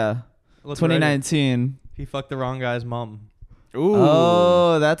least. Yeah. Let's write it. 2019. He fucked the wrong guy's mom. Ooh,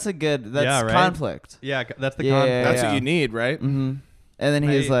 Oh, that's a good. That's Yeah, right? conflict. Yeah, that's the Yeah, conflict. yeah, that's yeah. what you need, right? Mm-hmm. And then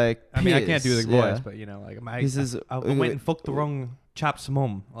he's like, I mean, I can't do the "Peace." voice, Yeah. but like, He says, I went and fucked the wrong chap's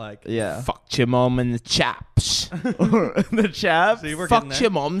mom. Like, Yeah. Fucked your mom in the chaps. The chaps. see, we're getting Fucked there.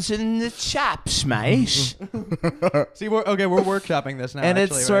 your mom's in the chaps, mate. See, we're workshopping this now. And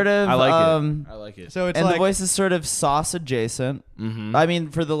actually, it's sort right? of I like it. I like it. So it's and like the voice is sort of sauce adjacent. Mm-hmm. I mean,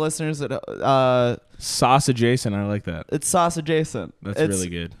 for the listeners that Sauce adjacent. I like that. it's sauce adjacent. That's It's- really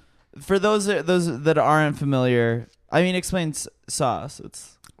good. For those that aren't familiar, I mean, explain sauce.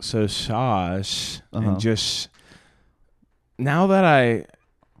 It's So sauce Uh-huh. and just now that I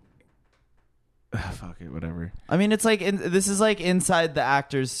fuck it, whatever. I mean, it's like this is like inside the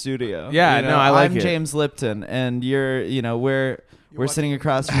actor's studio. Yeah, you know? no, I like I'm it. James Lipton, and you're, we're sitting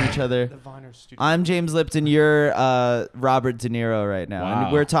across from each other. The Viner studio. I'm James Lipton. You're Robert De Niro right now, Wow.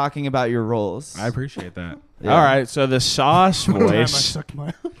 and we're talking about your roles. I appreciate that. Yeah. All right, so the sauce Time I voice. sucked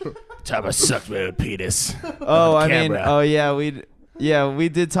my. Time I sucked my penis. Oh, I mean, camera. we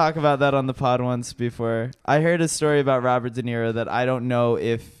did talk about that on the pod once before. I heard a story about Robert De Niro that I don't know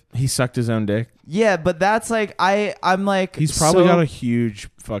if. He sucked his own dick. Yeah, but that's like I'm like He's probably so- got a huge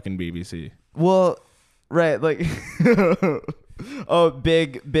fucking BBC. Well, right, like oh,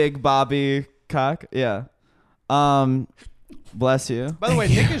 big Bobby cock. Yeah. Bless you. By the way,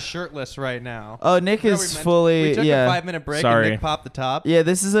 Nick is shirtless right now. Oh, Nick You know, is fully We took a yeah. 5-minute break Sorry. and Nick popped the top. Yeah,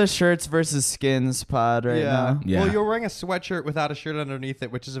 this is a shirts versus skins pod right now. Yeah. Well, you're wearing a sweatshirt without a shirt underneath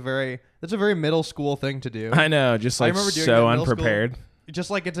it, which is that's a very middle school thing to do. I know, just I like remember doing so that in middle school. unprepared. Just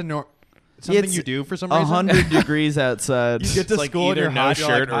like it's something It's you do for some reason. 100 degrees outside. You get to It's like school and either you're no hot, you're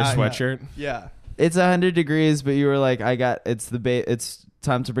shirt like, or "Ah, sweatshirt. Yeah. It's 100 degrees, but you were like, it's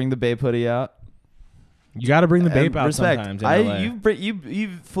time to bring the babe hoodie out. You got to bring the And babe out respect. sometimes. In LA. You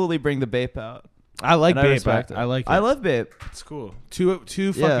fully bring the babe out. I like And I babe. respect it. I like it. I love babe. It's cool. Too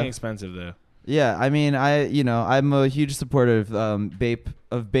fucking Yeah. expensive though. Yeah, I mean, I'm a huge supporter of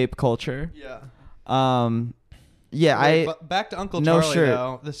babe culture. Yeah. Yeah, Wait, but back to Uncle no Charlie shirt.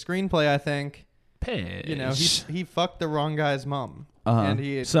 though. The screenplay, I think, Pish. he fucked the wrong guy's mom, Uh-huh. and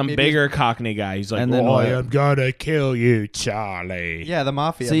he Some maybe- bigger Cockney guy. He's like, And then "Oh, what? I am gonna kill you, Charlie." Yeah, the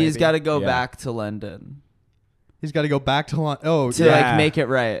mafia. so he's maybe. got to go Yeah. back to London He's got to go back to London. Oh, to Yeah. like make it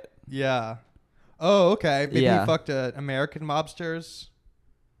right. yeah. Oh, okay. Maybe Yeah. he fucked American mobsters.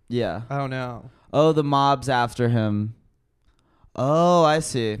 Yeah. I don't know. Oh, the mob's after him. Oh, I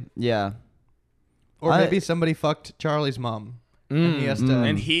see. Yeah. Or I- maybe somebody fucked Charlie's mom. And he has to. Mm.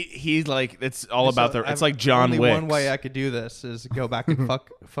 And he's like, it's all So about the. I've- It's like John only Wick. one way I could do this is go back and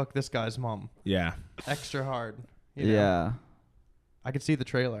fuck this guy's mom Yeah. extra hard. you know? Yeah. I could see the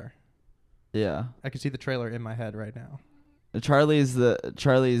trailer. Yeah. I could see the trailer in my head right now. Charlie's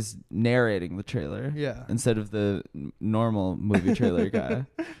narrating the trailer. Yeah. Instead of the normal movie trailer guy.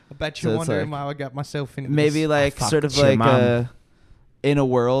 I bet So you're it's wondering like- how I got myself into Maybe this. like fucked sort of your like mom. in a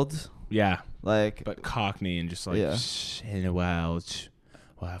world, Yeah. like But Cockney and just like, Yeah. in a world,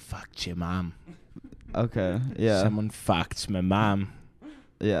 well, I fucked your mom. okay, yeah, Someone fucked my mom.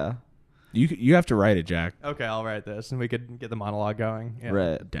 yeah, You have to write it, Jack. Okay, I'll write this and we could get the monologue going. Yeah.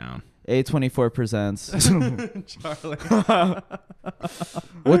 right. Down. A24 presents. Charlie.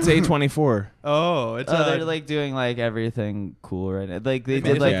 What's A24? Oh, it's They're like doing like everything cool right now. Like they They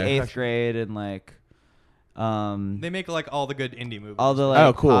did made like it- Yeah. 8th grade and like they make like all the good indie movies. all the like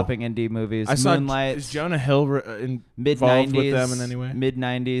Oh, cool. popping indie movies. I saw. Moonlight. Is Jonah Hill Mid involved 90s with them in any way? Mid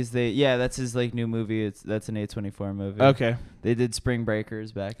 90s. That's his like new movie. That's an A24 movie. Okay. They did Spring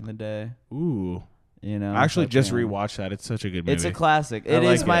Breakers back in the day. Ooh. You know, I actually just fucking- rewatched that. It's such a good movie. It's a classic. I It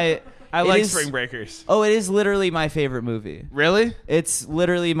like is it. my. I it like is- Spring Breakers. Oh, it is literally my favorite movie. Really? It's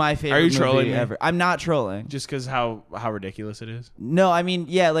literally my favorite you movie trolling me? ever. I'm not trolling. Just because how ridiculous it is? No, I mean,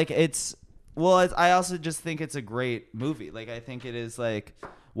 yeah, like it's. Well, I also just think it's a great movie. Like I think it is like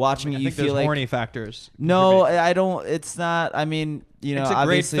watching I it. You think there's feel like horny factors. no, contribute. I don't. It's not. I mean, you know, It's a great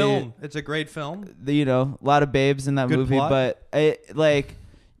obviously, film. It's a great film. You know, a lot of babes in that Good movie, plot. but it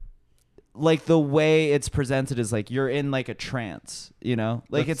like the way it's presented is like you're in like a trance. You know,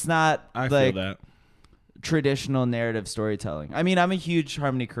 like That's- it's not I like feel that. traditional narrative storytelling. I mean, I'm a huge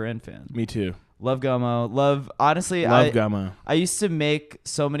Harmony Korine fan. Me too. Love Gummo. Honestly, Love Gummo. I used to make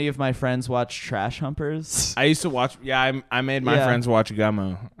so many of my friends watch Trash Humpers. I used to watch. Yeah, I made my Yeah. friends watch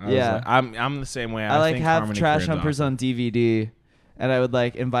Gummo. Yeah. I'm the same way. I like think have Harmony Trash Korine's Humpers awesome. on DVD, and I would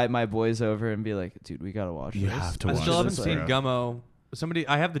like invite my boys over and be like, "Dude, we gotta watch You this." have to I watch still haven't this, seen bro. Gummo.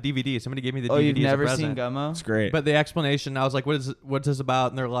 I have the DVD. Somebody gave me the Oh, DVD. you've as a never present. seen Gummo? It's great. But the explanation, I was like, what's this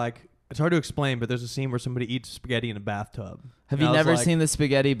about? And they're like, it's hard to explain, but there's a scene where somebody eats spaghetti in a bathtub. Have And you I was never like- seen the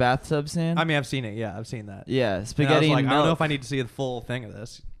spaghetti bathtub scene? I mean, I've seen it. Yeah, I've seen that. yeah, And I spaghetti was like, and I don't know milk. if I need to see the full thing of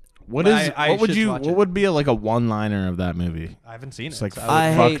this. what but is? I what would should you? watch What it. would be like a one-liner of that movie? I haven't seen It's it. like so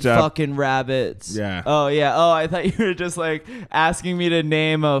I fucked hate up. fucking rabbits. Yeah. Oh yeah. Oh, I thought you were just like asking me to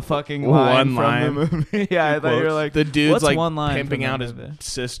name a fucking line One from the movie. Yeah, I thought you were like the dude's what's like one line pimping from out that his movie?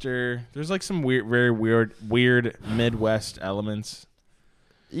 sister. There's like some very weird Midwest elements.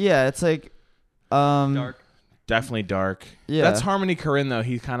 Yeah, it's like dark. definitely dark. Yeah. That's Harmony Korine though.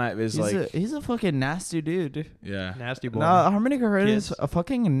 He kind of is he's a fucking nasty dude. yeah. Nasty boy. No, Harmony Korine Kids. is a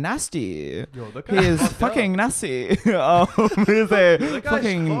fucking nasty. Yo, that He guy's is fucked fucking up. nasty. He's a That guy's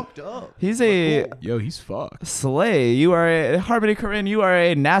fucking. fucked up. He's a Yo, he's fucked. slay. You are a Harmony Korine. You are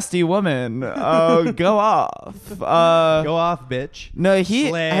a nasty woman. Oh, go off. Go off, bitch. No,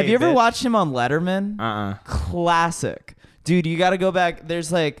 Slay, have you ever bitch. watched him on Letterman? Classic, dude. You got to go back.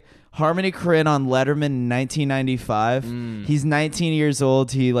 There's like Harmony Korine on Letterman in 1995. He's 19 years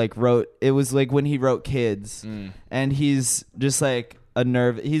old. He like wrote. It was like when he wrote Kids, and he's just like a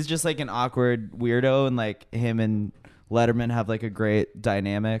nerve. He's just like an awkward weirdo, and like him and Letterman have like a great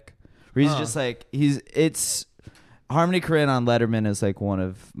dynamic. Where he's just like it's Harmony Korine on Letterman is like one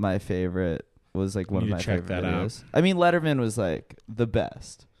of my favorite. Was like one of Need my to check favorite that out. videos. I mean, Letterman was like the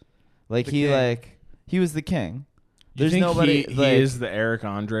best. Like The he king. like he was the king. You There's think nobody. he like, is the Eric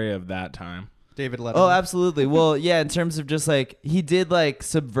Andre of that time. David Letterman. oh, absolutely. Well, yeah. In terms of just like he did like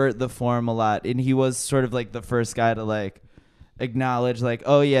subvert the form a lot, and he was sort of like the first guy to like acknowledge like,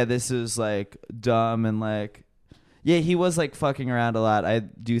 oh yeah, this is like dumb and like, yeah, he was like fucking around a lot. I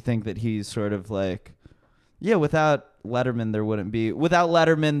do think that he's sort of like, yeah, without Letterman there wouldn't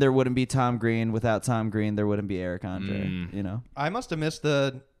be Tom Green. Without Tom Green there wouldn't be Eric Andre. You know. I must have missed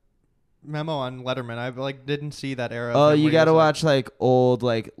the memo on Letterman. I like didn't see that era. Oh, of him you where he got to was, watch like old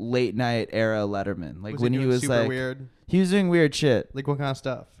like late night era Letterman, like when he doing was super like weird. he was doing weird shit. Like what kind of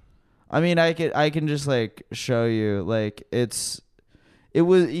stuff? I mean, I can just like show you like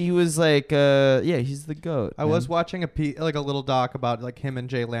he was like yeah, he's the goat. I was watching like a little doc about like him and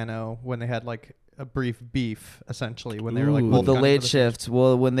Jay Leno when they had like a brief beef, essentially, when they were like Ooh. both the gunning late for shift.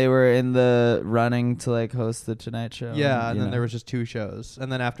 Well, when they were in the running to like host the Tonight Show. Yeah, and you then know. there was just 2 shows,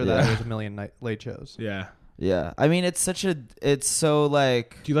 and then after that Yeah. there was a million late shows. Yeah. Yeah, I mean, it's so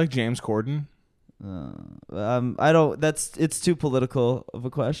like Do you like James Corden? I don't. It's too political of a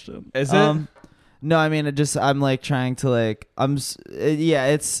question. Is it? No, I mean, I'm like trying to like yeah,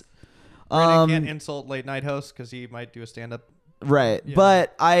 it's Brandon can't insult late night hosts because he might do a stand up. right. Yeah.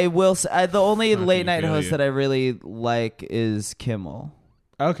 But I will say the only Not late gonna night kill host you. that I really like is Kimmel.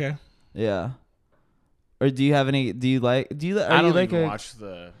 Okay. Yeah. Or do you have any? Do you like? Are I you don't like even a? watch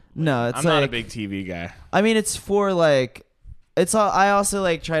the. No, it's I'm not a like- big TV guy. I mean, it's for like. It's all. I also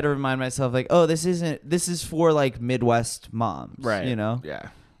like try to remind myself like, oh, this is for like Midwest moms, Right. You know, Yeah.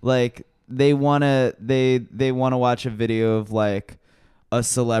 like they wanna watch a video of like a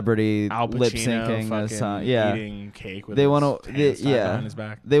celebrity Al Pacino lip syncing a fucking song. Yeah, eating cake with They his wanna- hands tied yeah. behind his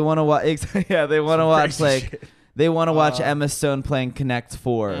back. they want to watch. Yeah, they want to Some watch crazy like shit. they want to watch Emma Stone playing Connect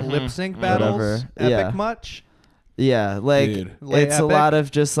 4. Lip sync Mhm. battles, Whatever. epic Yeah. much. Yeah, like Dude. Lay it's a Epic? lot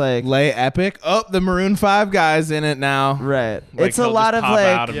of just like Lay Epic. Oh, the Maroon 5 guy's in it now. right. Like, It's a he'll lot just of pop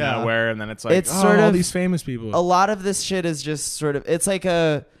out like of Yeah. nowhere, and then it's like It's sort all of- these famous people. a lot of this shit is just sort of it's like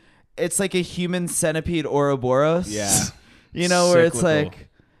a human centipede Ouroboros. Yeah. You know, where it's Cyclical. like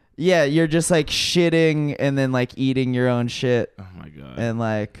yeah, you're just like shitting and then like eating your own shit Oh my god. and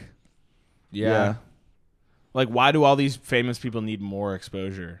like yeah. Like, why do all these famous people need more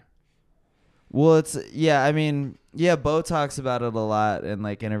exposure? Well, it's yeah, I mean, yeah, Bo talks about it a lot in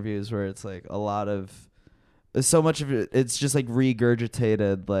like interviews where it's like a lot of so much of it it's just like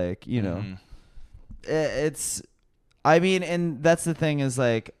regurgitated like, you know. Mhm. It's I mean, and that's the thing is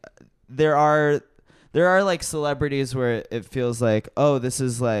like there are like celebrities where it feels like, oh, this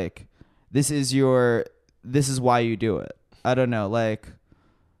is why you do it. I don't know, like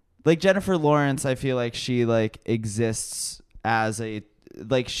Jennifer Lawrence, I feel like she like exists as a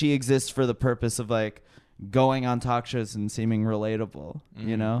like she exists for the purpose of like going on talk shows and seeming relatable,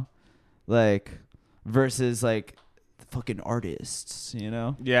 you Mhm. know? Like versus like fucking artists, you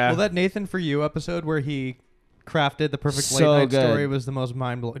know? Yeah. Well, that Nathan For You episode where he crafted the perfect So late night good. story was the most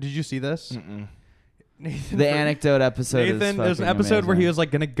mind blowing. Did you see this? Mm-mm. Nathan The For- anecdote episode is Nathan, there's an fucking episode where he amazing. was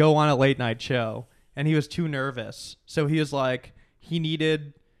like gonna go on a late night show and he was too nervous. So he was like he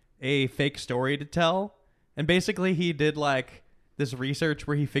needed a fake story to tell. And basically he did like this research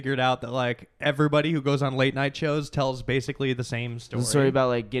where he figured out that like everybody who goes on late night shows tells basically the same story. It's a story about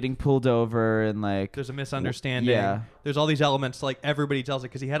like getting pulled over and like There's a misunderstanding. Yeah. There's all these elements like everybody tells it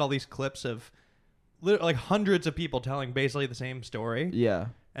because he had all these clips of like hundreds of people telling basically the same story. yeah.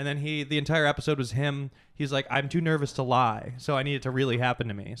 And then the entire episode was him. He's like, I'm too nervous to lie, so I need it to really happen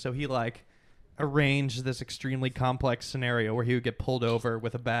to me. So he like arranged this extremely complex scenario where he would get pulled over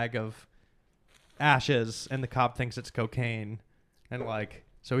with a bag of ashes, and the cop thinks it's cocaine, and like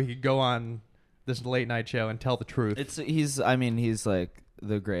so he could go on this late night show and tell the truth. He's like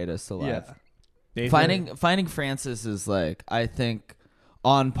the greatest alive. yeah. Nathan- Finding Francis is like I think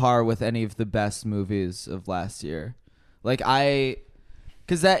on par with any of the best movies of last year. Like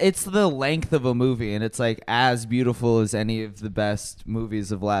because it's the length of a movie, and it's like as beautiful as any of the best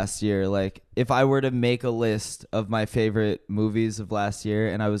movies of last year. Like if I were to make a list of my favorite movies of last year,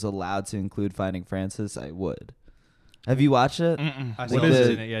 and I was allowed to include Finding Francis, I would. Have you watched it? I What still is haven't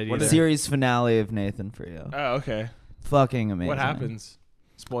it? seen it yet What either. is Series finale of Nathan for you. Oh, okay. Fucking amazing. What happens?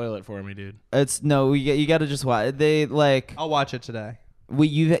 Spoil it for me, dude. It's no, you got to just watch. They like I'll watch it today.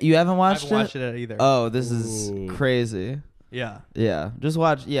 you haven't I watched haven't watched it either. Oh, this is Ooh. crazy. Yeah. Yeah, just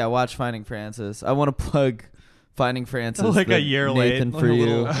watch Finding Francis. I want to plug Finding Francis, Like the a year late. Nathan Like for a you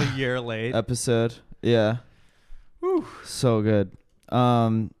little- a year late. episode. Yeah, Whew. so good.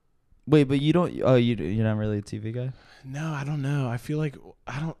 Wait, but you don't. Oh, you're not really a TV guy. No, I don't know. I feel like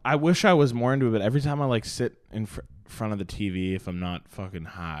I wish I was more into it, but every time I like sit in front of the TV, if I'm not fucking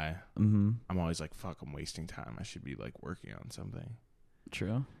high, Mm-hmm. I'm always like, fuck, I'm wasting time. I should be like working on something.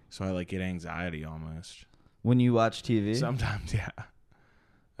 True. So I like get anxiety almost. When you watch TV, Sometimes, yeah.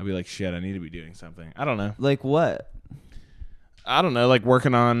 I'll be like, shit, I need to be doing something. I don't know. like what? I don't know, like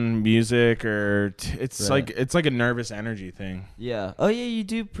working on music or it's Right. like a nervous energy thing. Yeah. Oh yeah, you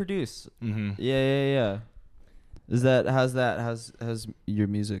do produce. Mm-hmm. Yeah. How's your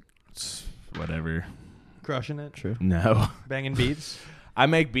music? Whatever. Crushing it. True. No. Banging beats. I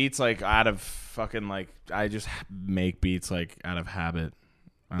make beats like out of fucking like I just make beats like out of habit.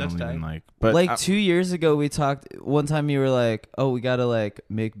 I That's don't even tight. like. But Like 2 years ago, we talked. One time you were like, "Oh, we gotta like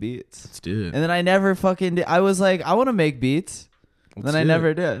make beats," let's do it. and then I never fucking did. I was like, "I want to make beats," then I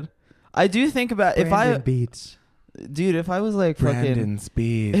never did. I do think about if I beats. dude, if I was like fucking, Brandon's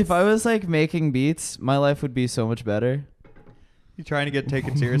beats. if I was like making beats, my life would be so much better. You trying to get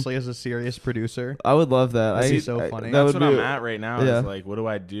taken seriously as a serious producer? I would love that. That'd be so funny. That That's would what be, I'm at right now. Yeah. Is like, what do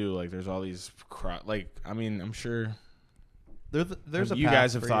I do? Like, there's all these like. I mean, I'm sure There's a you path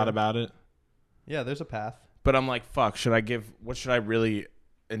guys have for thought you. about it, Yeah, there's a path. but I'm like, fuck. What should I really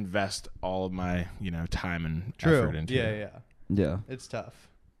invest all of my time and effort into? Yeah. Yeah. It's tough.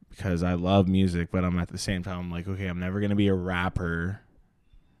 Because I love music, but I'm at the same time I'm like, okay, I'm never gonna be a rapper.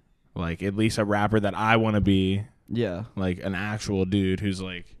 Like at least a rapper that I want to be, Yeah. like an actual dude who's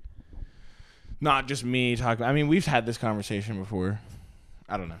like, not just me talking. I mean, we've had this conversation before.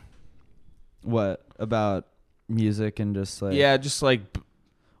 I don't know. What about music and just like? Yeah, just like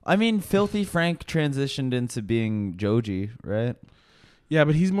I mean, Filthy Frank transitioned into being Joji, right? yeah,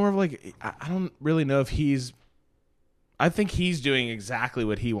 but he's more of like I don't really know if he's. I think he's doing exactly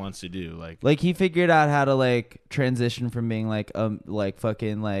what he wants to do. Like he figured out how to like transition from being like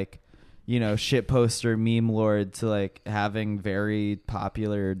fucking like shit poster meme lord to like having very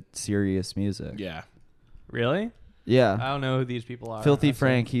popular serious music. Yeah. Really? Yeah. I don't know who these people are. Filthy That's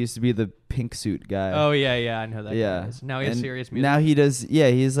Frank, like- he used to be the pink suit guy. Oh yeah, I know that. yeah. Guy is. Now he has And serious music. Now he does. Yeah,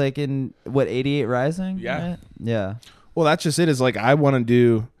 he's like in what 88 Rising. Yeah. right? Yeah. Well, that's just it. Is like I want to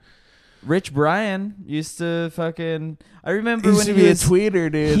do. Rich Brian used to fucking. I remember Used when to he be was a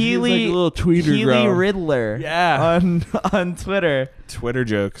tweeter, dude. He was like Healy- a little tweeter Healy bro. Riddler. Yeah. On Twitter. Twitter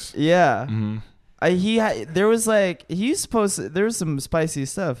jokes. Yeah. Mm-hmm. There was like he used to post. There was some spicy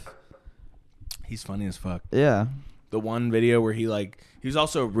stuff. He's funny as fuck. Yeah. The one video where he was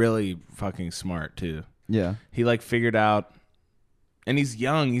also really fucking smart too. Yeah. He like figured out, and he's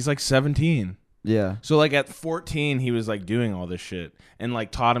young. He's like 17. Yeah. So like at 14, he was like doing all this shit and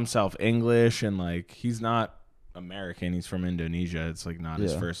like taught himself English, and like he's not American. He's from Indonesia. It's like not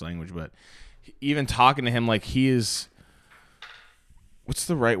his Yeah. first language, but even talking to him, like he is. What's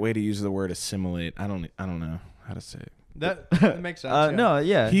the right way to use the word assimilate? I don't know how to say it. that makes sense. Yeah. No.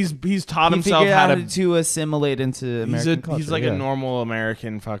 Yeah. He's taught he himself figured how out to assimilate into American culture. He's like yeah. a normal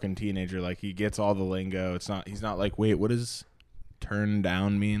American fucking teenager. Like he gets all the lingo. He's not like, wait, what does turn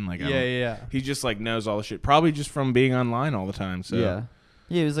down mean? Like, Yeah. he just like knows all the shit. Probably just from being online all the time. So Yeah.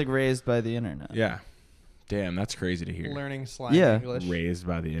 He was like raised by the internet. yeah. Damn, that's crazy to hear. Learning slang Yeah. English. Raised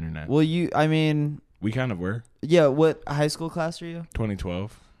by the internet. Well, I mean, We kind of were. yeah. What high school class are you?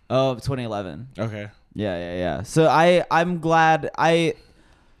 2012. Oh, 2011. Okay. Yeah. So I'm glad I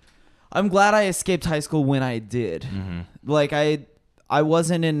escaped high school when I did. Mm-hmm. Like I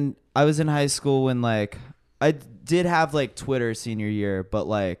was in high school when like I did have like Twitter senior year, but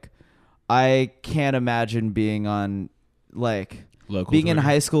like I can't imagine being on like Local being in Twitter.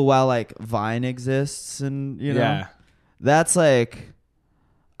 high school while like Vine exists, and Yeah. that's like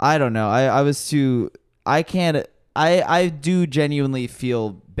I don't know. I was too I can't I do genuinely feel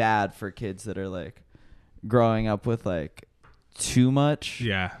bad for kids that are like growing up with like too much.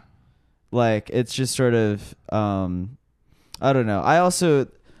 Yeah. Like it's just sort of I don't know.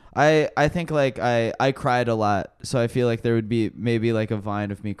 I think like I cried a lot, so I feel like there would be maybe like a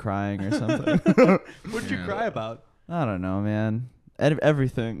Vine of me crying or something. What'd you cry about? I don't know, man.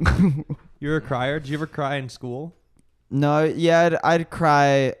 Everything. You're a crier. Did you ever cry in school? No, yeah, I'd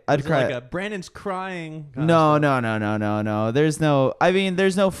cry. I'd Was it cry. like a Brandon's crying. kind of No, stuff? no. There's no. I mean,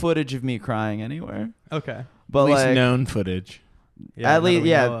 there's no footage of me crying anywhere. Okay. But At least like, known footage. Yeah, at least, we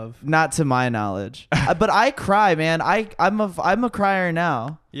yeah, know of. not to my knowledge. But I cry, man. I'm a crier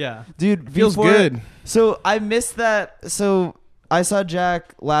now, Yeah. dude. Feels before- good. So I missed that. So I saw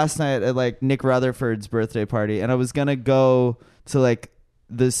Jack last night at like Nick Rutherford's birthday party, and I was gonna go to like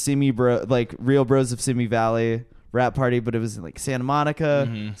the Simi Bro, like Real Bros of Simi Valley rap party, but it was in like Santa Monica.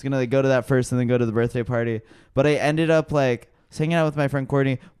 Mhm. I was gonna like go to that first and then go to the birthday party. But I ended up like hanging out with my friend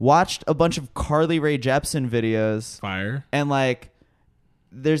Courtney, watched a bunch of Carly Rae Jepsen videos, Fire. and like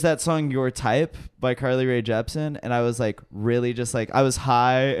there's that song Your Type by Carly Rae Jepsen, and I was like really just like I was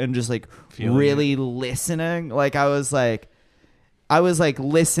high and just like Feeling really listening. Like I was like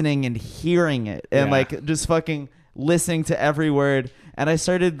listening and hearing it and Yeah. like just fucking listening to every word. And I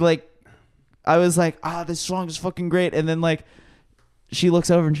started like I was like, this song is fucking great. And then like she looks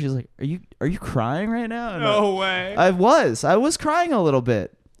over and she's like, Are you crying right now? And No way. I was crying a little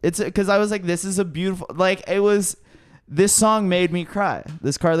bit. It's because I was like, this is a beautiful, like it was, this song made me cry.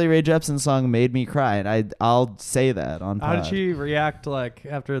 This Carly Rae Jepsen song made me cry. And I'll say that on How pod. did she react? Like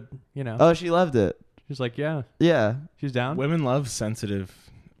after Oh, she loved it. she's like, yeah, Yeah. she's down. Women love sensitive.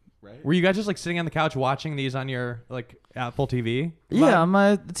 Right. Were you guys just like sitting on the couch watching these on your like Apple TV? Yeah, on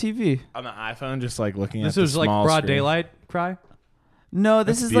my TV. On the iPhone, just like looking This at was the like small broad screen. daylight cry. No,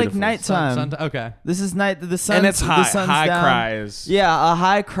 this That's is like beautiful. nighttime. Okay. This is night. The sun. And it's high. The sun's High down. cries. Yeah, a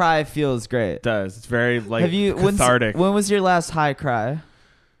high cry feels great. It does. It's very like Have you cathartic. When was your last high cry?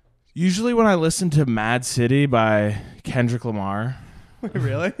 Usually when I listen to Mad City by Kendrick Lamar.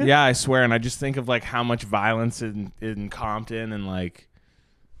 Really? Yeah, I swear. And I just think of like how much violence in Compton and like,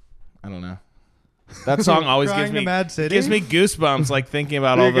 I don't know. That song always Crying to Mad City? gives me goosebumps like thinking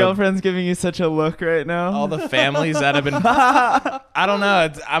about Your all the girlfriend's giving you such a look right now. all the families that have been I don't know.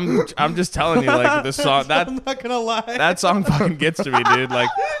 I'm just telling you like the song I'm not gonna lie. that song fucking gets to me, dude. Like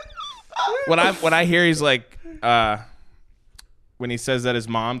when I hear he's like when he says that his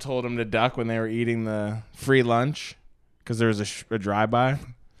mom told him to duck when they were eating the free lunch because there was a drive-by.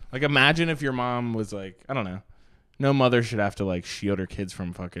 Like imagine if your mom was like, I don't know. No mother should have to like shield her kids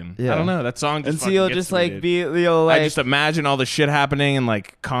from fucking. Yeah. I don't know. That song just and so fucking you'll gets just to me, like dude. you'll like I just imagine all the shit happening in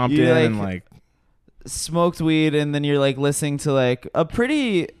like Compton You, like, and like smoked weed, and then you're like listening to like a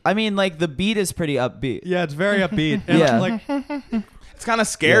pretty. I mean, like the beat is pretty upbeat. Yeah, it's very upbeat. And Yeah. Like, it's kind of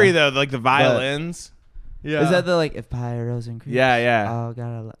scary Yeah. though, like the violins. yeah. Is that the like if pyros and creeps? Yeah. Oh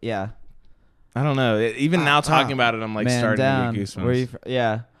god, yeah. I don't know. Even now talking about it, I'm like Man starting down. to get goosebumps. Where you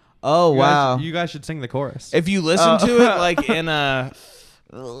yeah. Oh wow. You guys should sing the chorus. If you listen to it like in a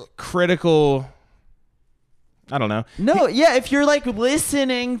critical, I don't know. No, yeah, if you're like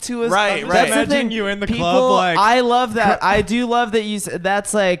listening to a Right, that's right. the Imagine thing. you in the People, club, like- I love that. I do love that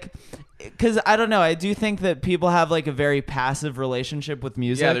that's like because I don't know. I do think that people have like a very passive relationship with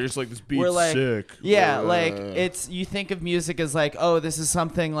music. Yeah, they're just like this beat's We're like, sick. Yeah, like it's you think of music as like, oh, this is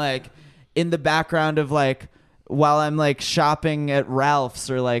something like in the background of like while I'm like shopping at Ralph's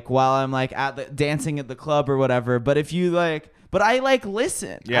or like while I'm like dancing at the club or whatever. But if you like, but I like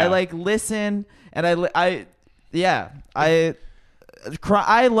listen. Yeah. I like listen, and I cry.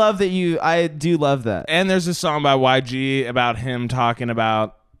 I love that I do love that. And there's a song by YG about him talking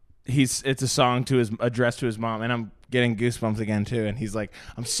about it's a song addressed to his mom, and I'm getting goosebumps again too. And he's like,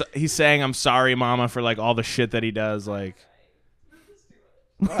 he's saying I'm sorry, mama, for like all the shit that he does. Like,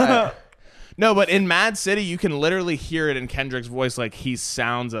 no, but in Mad City, you can literally hear it in Kendrick's voice. Like he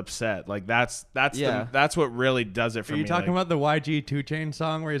sounds upset. Like that's Yeah. that's what really does it for Are me. you talking like, about the YG 2 Chainz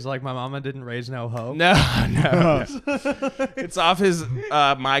song where he's like, "My mama didn't raise no hoe"? No. It's off his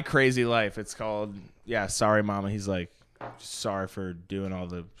My Crazy Life. It's called Sorry Mama. He's like, sorry for doing all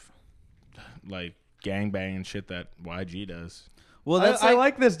the like gangbang shit that YG does. Well, that's I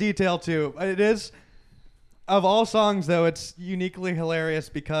like this detail too. It is, of all songs though, it's uniquely hilarious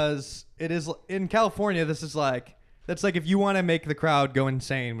because it is in California. This is like that's like if you want to make the crowd go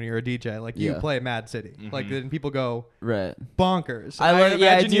insane when you're a DJ, like you Yeah. play Mad City, like then people go right. bonkers. I love, yeah,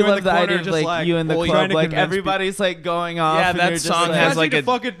 I imagine do you in love the corner idea of just like you in the well, club, trying to like convince everybody's like going off. Yeah, and that you're just song like, has Guys like need a to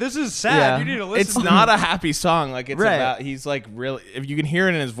fucking. This is sad. Yeah. You need to listen. It's not a happy song. Like it's Right. about he's like really. If you can hear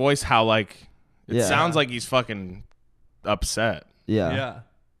it in his voice, how like it Yeah. sounds like he's fucking upset. yeah, Yeah.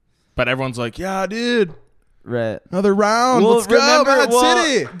 But everyone's like, yeah, dude, right. another round. Let's go, Mad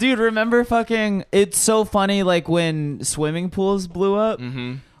City. Dude, remember fucking it's so funny like when swimming pools blew up.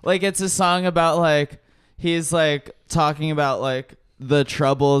 Mm-hmm. Like it's a song about like he's like talking about like the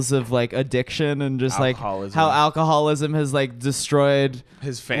troubles of like addiction and just like Alcoholism. how alcoholism has like destroyed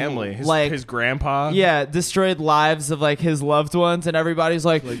His family, his grandpa. Yeah, destroyed lives of like his loved ones, and everybody's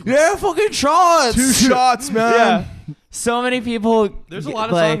like yeah, fucking shots, 2 shots, man. Yeah, so many people. There's a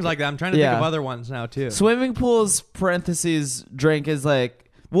lot of songs like that. I'm trying to think of other ones now too. Swimming pools parentheses drink is like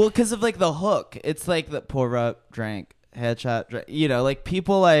because of like the hook. It's like the pour up, drink, headshot, drink. You know, like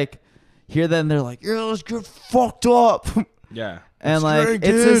people like hear that and they're like, yeah, let's get fucked up. Yeah. And like drink,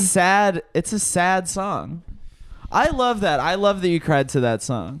 it's a sad song. I love that. I love that you cried to that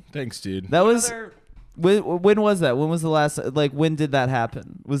song. Thanks, dude. That was when was that? When was the last like when did that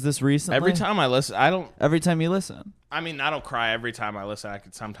happen? Was this recently? Every time I listen, Every time you listen. I mean, I don't cry every time I listen. I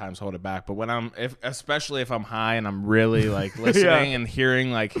could sometimes hold it back, but when especially if I'm high and I'm really like listening and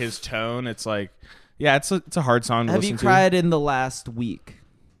hearing like his tone, it's like, yeah, it's a hard song to Have listen you to. cried in the last week?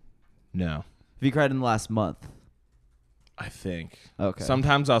 No. Have you cried in the last month? I think. Okay.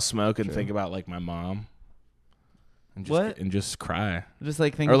 Sometimes I'll smoke and think about like my mom. And just, What? And just cry. Just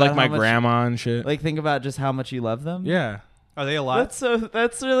like think Or about like my how much, grandma and shit. Like think about just how much you love them. Yeah. Are they alive?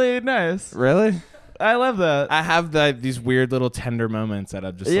 That's really nice. Really? I love that. I have these weird little tender moments that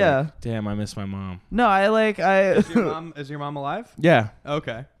I'm just like, damn, I miss my mom. No, Is your mom alive? Yeah.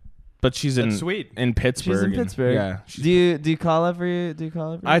 Okay. But she's That's sweet. in Pittsburgh. She's in and- Pittsburgh. Yeah. Do you call every?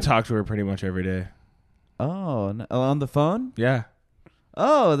 I talk to her pretty much every day. Oh, on the phone? Yeah.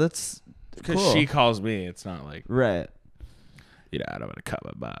 Oh, that's Because cool. she calls me. It's not like, Right. I don't want to cut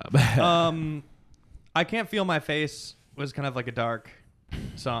my bob. I Can't Feel My Face was kind of like a dark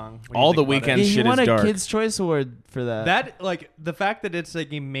song. when you All think the about weekend it. He shit won is a dark. Kids' Choice Award for that. That like the fact that it's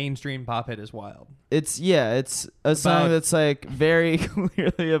like a mainstream pop hit is wild. It's a song that's like very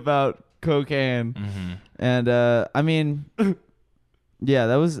clearly about cocaine, Mm-hmm. and I mean, yeah,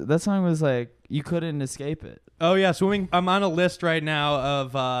 that song was like you couldn't escape it. Oh yeah, swimming. I'm on a list right now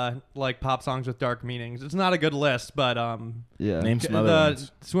of like pop songs with dark meanings. It's not a good list, but Yeah. Name some other the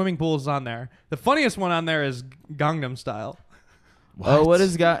ones. swimming pool is on there. The funniest one on there is Gangnam Style. Oh, what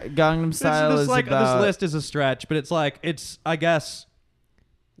is Gangnam Style? This is like about? this list is a stretch, but it's I guess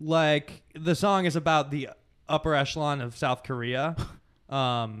like the song is about the upper echelon of South Korea.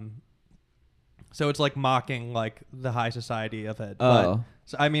 So it's like mocking like the high society of it. But, Oh,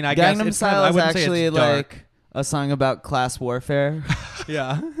 so, I mean, I guess Gangnam it's Style I is wouldn't say actually it's dark. like a song about class warfare.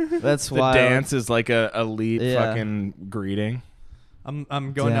 Yeah. That's The wild. dance is like a elite Yeah. fucking greeting. I'm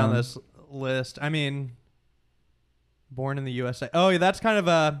going down this list. I mean, Born in the USA. Oh, yeah, that's kind of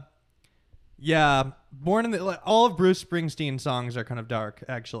a Born in the like, all of Bruce Springsteen's songs are kind of dark.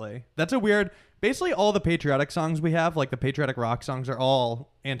 Actually, that's a weird. Basically, all the patriotic songs we have, like the patriotic rock songs, are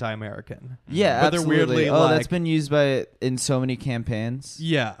all anti-American. Yeah, But they're absolutely. weirdly, that's like- been used in so many campaigns.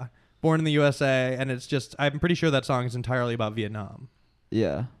 Yeah, Born in the USA, and it's just I'm pretty sure that song is entirely about Vietnam.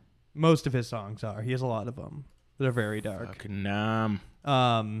 Yeah. Most of his songs are. He has a lot of them that are very dark. Fucking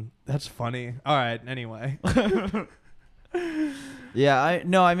That's funny. All right. Anyway. Yeah,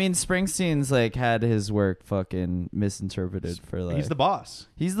 I mean Springsteen's like had his work fucking misinterpreted for like He's the boss.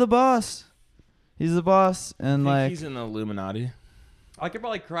 He's the boss. He's the boss and I think like he's in the Illuminati. I could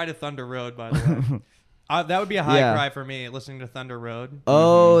probably cry to Thunder Road, by the way. That would be a high Yeah. cry for me, listening to Thunder Road.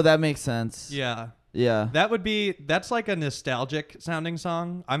 oh, that makes sense. Yeah. Yeah. That's like a nostalgic sounding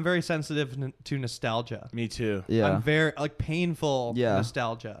song. I'm very sensitive to nostalgia. Me too. Yeah. I'm very like painful Yeah.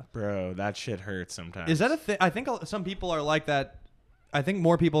 nostalgia. Bro, that shit hurts sometimes. Is that a thing? I think some people are like that. I think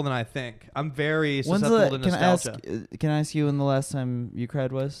more people than I think. I'm very When's susceptible to can I ask nostalgia. can I ask you when the last time you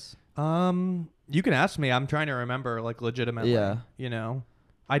cried was? You can ask me. I'm trying to remember, like, legitimately. Yeah. You know,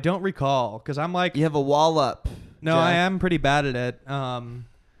 I don't recall because I'm like, You have a wall up. no, Jack. I am pretty bad at it. I'm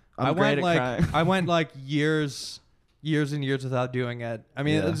I great went at like crying. I went like years and years without doing it. I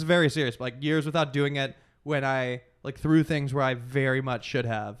mean, Yeah. it's very serious. But, like years without doing it when I like threw things where I very much should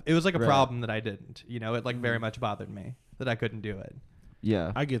have. It was like a Right. problem that I didn't. You know, it like very much bothered me that I couldn't do it.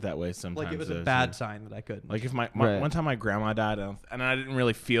 Yeah. I get that way sometimes. Like it was a though, bad too. sign that I couldn't. Like if my Right. one time my grandma died and I didn't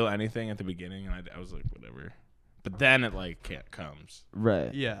really feel anything at the beginning and I was like whatever, but then it like comes.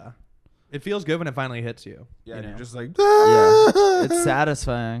 Right. yeah, it feels good when it finally hits you. Yeah, you and know? you're just like Yeah. It's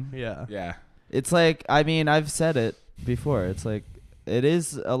satisfying. yeah. yeah. It's like I mean, I've said it before. It's like it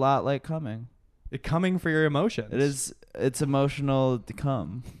is a lot like coming. It coming for your emotions. It is it's emotional to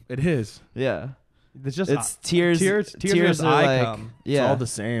come. It is. Yeah. It's just It's tears tears as are I like, come. Yeah. It's all the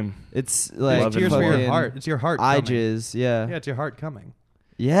same. It's It's like Love and tears for your fucking heart. It's your heart. eye coming. jizz, yeah. Yeah, it's your heart coming.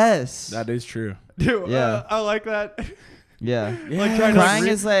 Yes. That is true. Dude, Yeah. I like that. Yeah. Like trying Crying to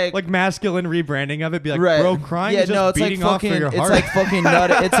is like masculine rebranding of it. Be like, right. bro, crying yeah, is just no, it's beating like off fucking, for your it's heart. like fucking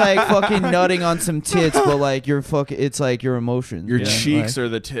it's like fucking nutting on some tits, but like your fucking, it's like your emotions. Your you know? cheeks Like, are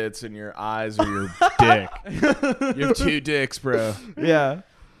the tits and your eyes are your dick. You have 2 dicks, bro. yeah.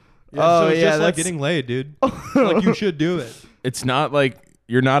 Yeah, so it's just like that's- getting laid, dude. Like you should do it. It's not like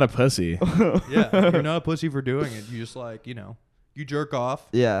you're not a pussy. Yeah, you're not a pussy for doing it. You just like, you know, you jerk off.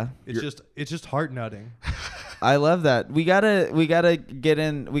 Yeah. It's just heart nutting. I love that. We gotta get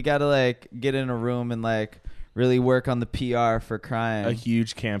in a room and like really work on the PR for crying. A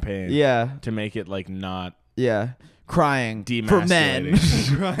huge campaign. Yeah. To make it like not Yeah. Crying for men.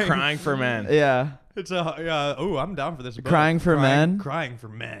 Crying for men. Yeah. It's I'm down for this. Crying for men? Crying for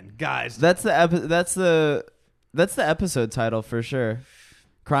men, guys. That's the episode title for sure.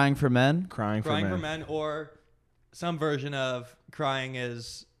 Crying for men. Crying for men. or some version of crying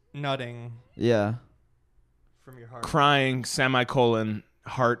is nutting Yeah. from your heart. Crying semicolon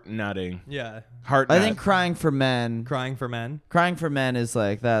heart nutting. Yeah. Heart. I nut. think crying for men. Crying for men. Crying for men is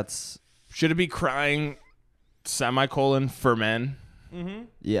like that's Should it be crying semicolon for men? Mm-hmm.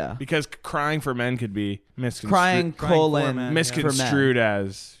 yeah. Because crying for men could be misconstrued. Crying Crying for colon men, misconstrued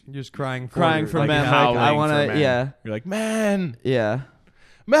as You're just crying for Crying for like men. Like howling I for want to. men. Yeah. You're like, man. Yeah.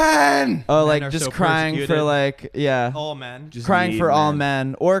 Men. Oh, Men like are just so crying for persecuted. like yeah. all men. Just Crying need for all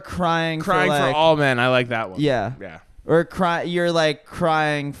men. men or crying Crying for, like, for all men. I like that one. Yeah. Yeah. Or you're like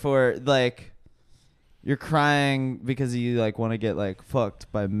crying for like you're crying because you like want to get like fucked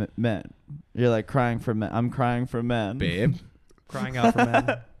by men. You're like crying for men. I'm crying for men. Babe. Crying out for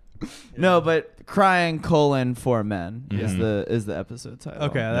men. No, but crying colon for men Mhm. is the episode title.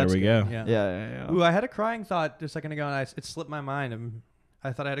 Okay, that's we good. go. Yeah. Yeah. Ooh, I had a crying thought just a second ago, and it slipped my mind. And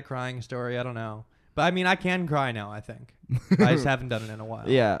I thought I had a crying story. I don't know, but I mean, I can cry now. I think I just haven't done it in a while.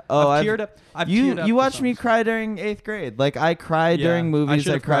 Yeah. Oh, I've teared up. you to watched me songs. cry during 8th grade. Like I cried Yeah, during movies.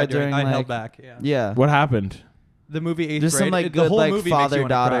 should've I cried during I like held back. Yeah. yeah. What happened? The movie 8th There's grade. some like the good whole like movie makes you wanna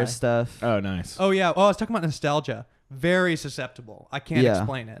father-daughter cry. stuff. Oh, nice. Oh yeah. Oh, I was talking about nostalgia. Very susceptible. I can't Yeah.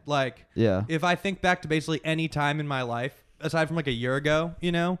 explain it. Like Yeah. if I think back to basically any time in my life, aside from like a year ago,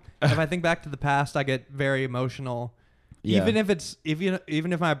 you know, if I think back to the past, I get very emotional. Yeah.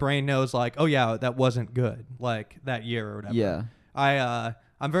 Even if my brain knows like, oh yeah, that wasn't good, like that year or whatever. Yeah.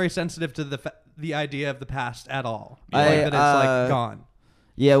 I'm very sensitive to the idea of the past at all. I, Like that it's like gone.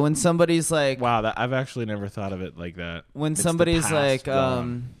 Yeah, when somebody's like Wow, I've actually never thought of it like that. when It's the somebody's past like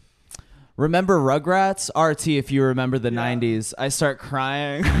gone. remember Rugrats? RT, if you remember the 90s. I start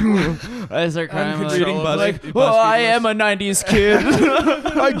crying. I start crying. Reading Like, BuzzFeed well, I lists. am a 90s kid.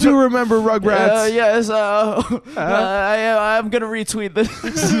 I do remember Rugrats. Yes. I'm going to retweet this.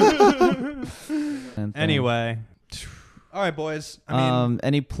 Anyway, all right, boys. I mean,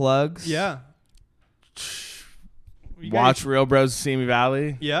 any plugs? yeah. You Watch guys- Real Bros Simi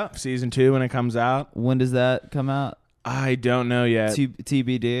Valley. Yeah. Season 2 when it comes out. When does that come out? I don't know yet.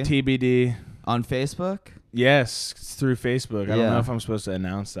 TBD. TBD. On Facebook? Yes, it's through Facebook. I don't Yeah. know if I'm supposed to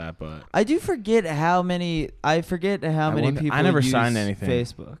announce that, but I do forget how many. I forget how many wonder- people. I never use signed anything.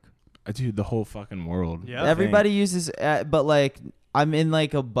 Facebook. dude, the whole fucking world. Yeah. Everybody uses, but like I'm in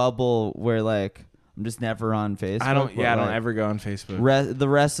like a bubble where like I'm just never on Facebook. I don't. but, Yeah, I don't like, ever go on Facebook. The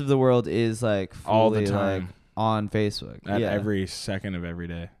rest of the world is like All the fully, time. like, on Facebook. At yeah. every second of every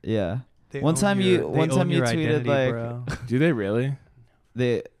day. Yeah. They One own time your- you- they one own time you your tweeted, identity, like- bro. Do they really?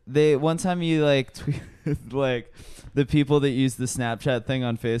 They one time you like tweeted like the people that use the Snapchat thing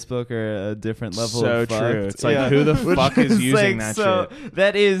on Facebook are a different level So of fucked. true. It's like, Yeah. who the Which fuck is using like, that shit?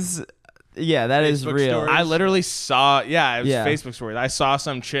 That is, yeah, that is Facebook real. stories. I literally saw, yeah, it was Yeah. Facebook stories. I saw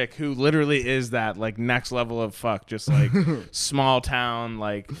some chick who literally is that, like, next level of fuck, just like small town,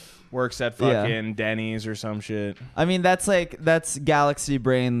 like works at Yeah. fucking Denny's or some shit. I mean, that's Galaxy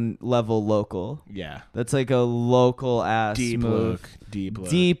Brain level local. Yeah, That's like a local ass deep move. look, deep look.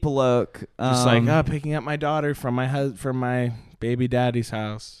 Deep look. Just like picking up my daughter from my baby daddy's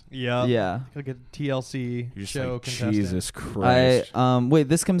house. Yeah. yeah. Like a TLC You're just show like, contestant. Jesus Christ. Wait,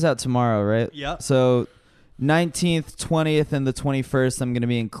 this comes out tomorrow, right? Yeah. So 19th, 20th, and the 21st, I'm going to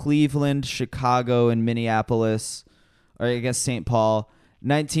be in Cleveland, Chicago, and Minneapolis, or I guess St. Paul.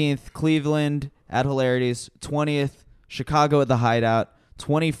 19th, Cleveland at Hilarities. 20th, Chicago at the Hideout.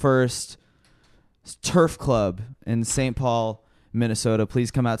 21st, Turf Club in St. Paul, Minnesota. Please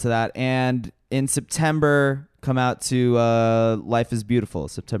come out to that. And in September, come out to Life is Beautiful,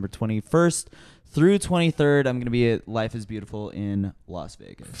 September 21st through 23rd. I'm going to be at Life is Beautiful in Las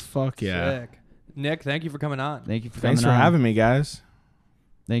Vegas. Fuck yeah. Sick. Nick, thank you for coming on. Thank you for Thanks for coming on. having me, guys.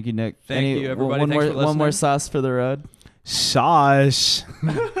 Thank you, Nick. Thank you, everybody. One Thanks more, for one more listening. sauce for the road. Sauce.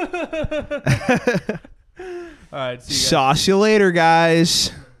 All right. See you guys. Sauce you later,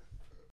 guys.